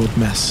gargled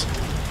mess.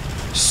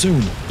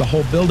 Soon, the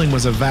whole building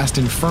was a vast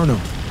inferno.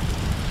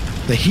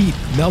 The heat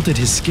melted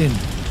his skin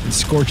and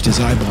scorched his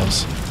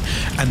eyeballs.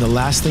 And the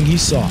last thing he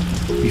saw,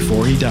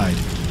 before he died,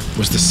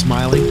 was the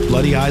smiling,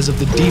 bloody eyes of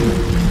the demon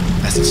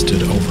as it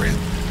stood over him.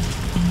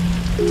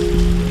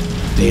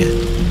 The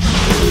end.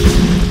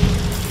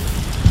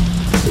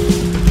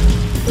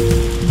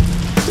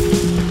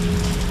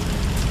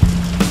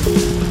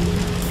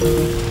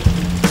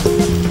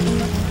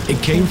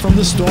 It Came From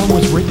the Storm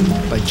was written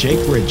by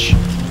Jake Bridge.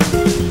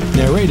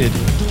 Narrated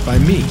by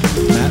me,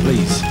 Matt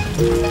Lees.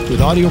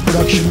 With audio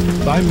production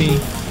by me,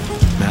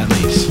 Matt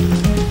Lees.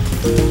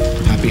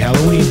 Happy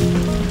Halloween.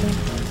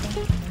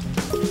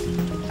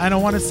 And I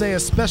want to say a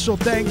special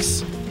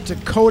thanks to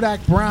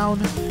Kodak Brown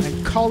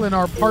and Colin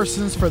R.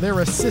 Parsons for their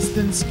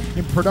assistance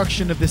in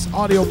production of this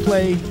audio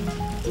play.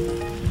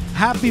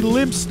 Happy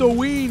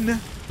Limpstoween.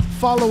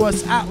 Follow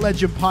us at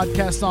Legend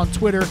Podcast on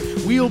Twitter.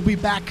 We'll be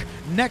back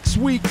next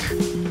week.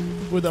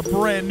 with a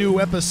brand new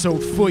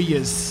episode for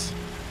yous.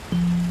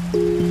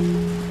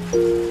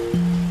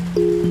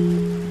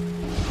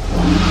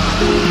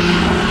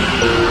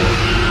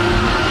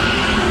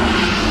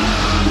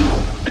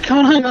 I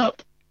can't hang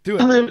up. Do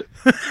it.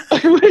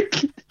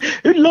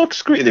 It locked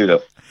screen. There we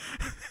go.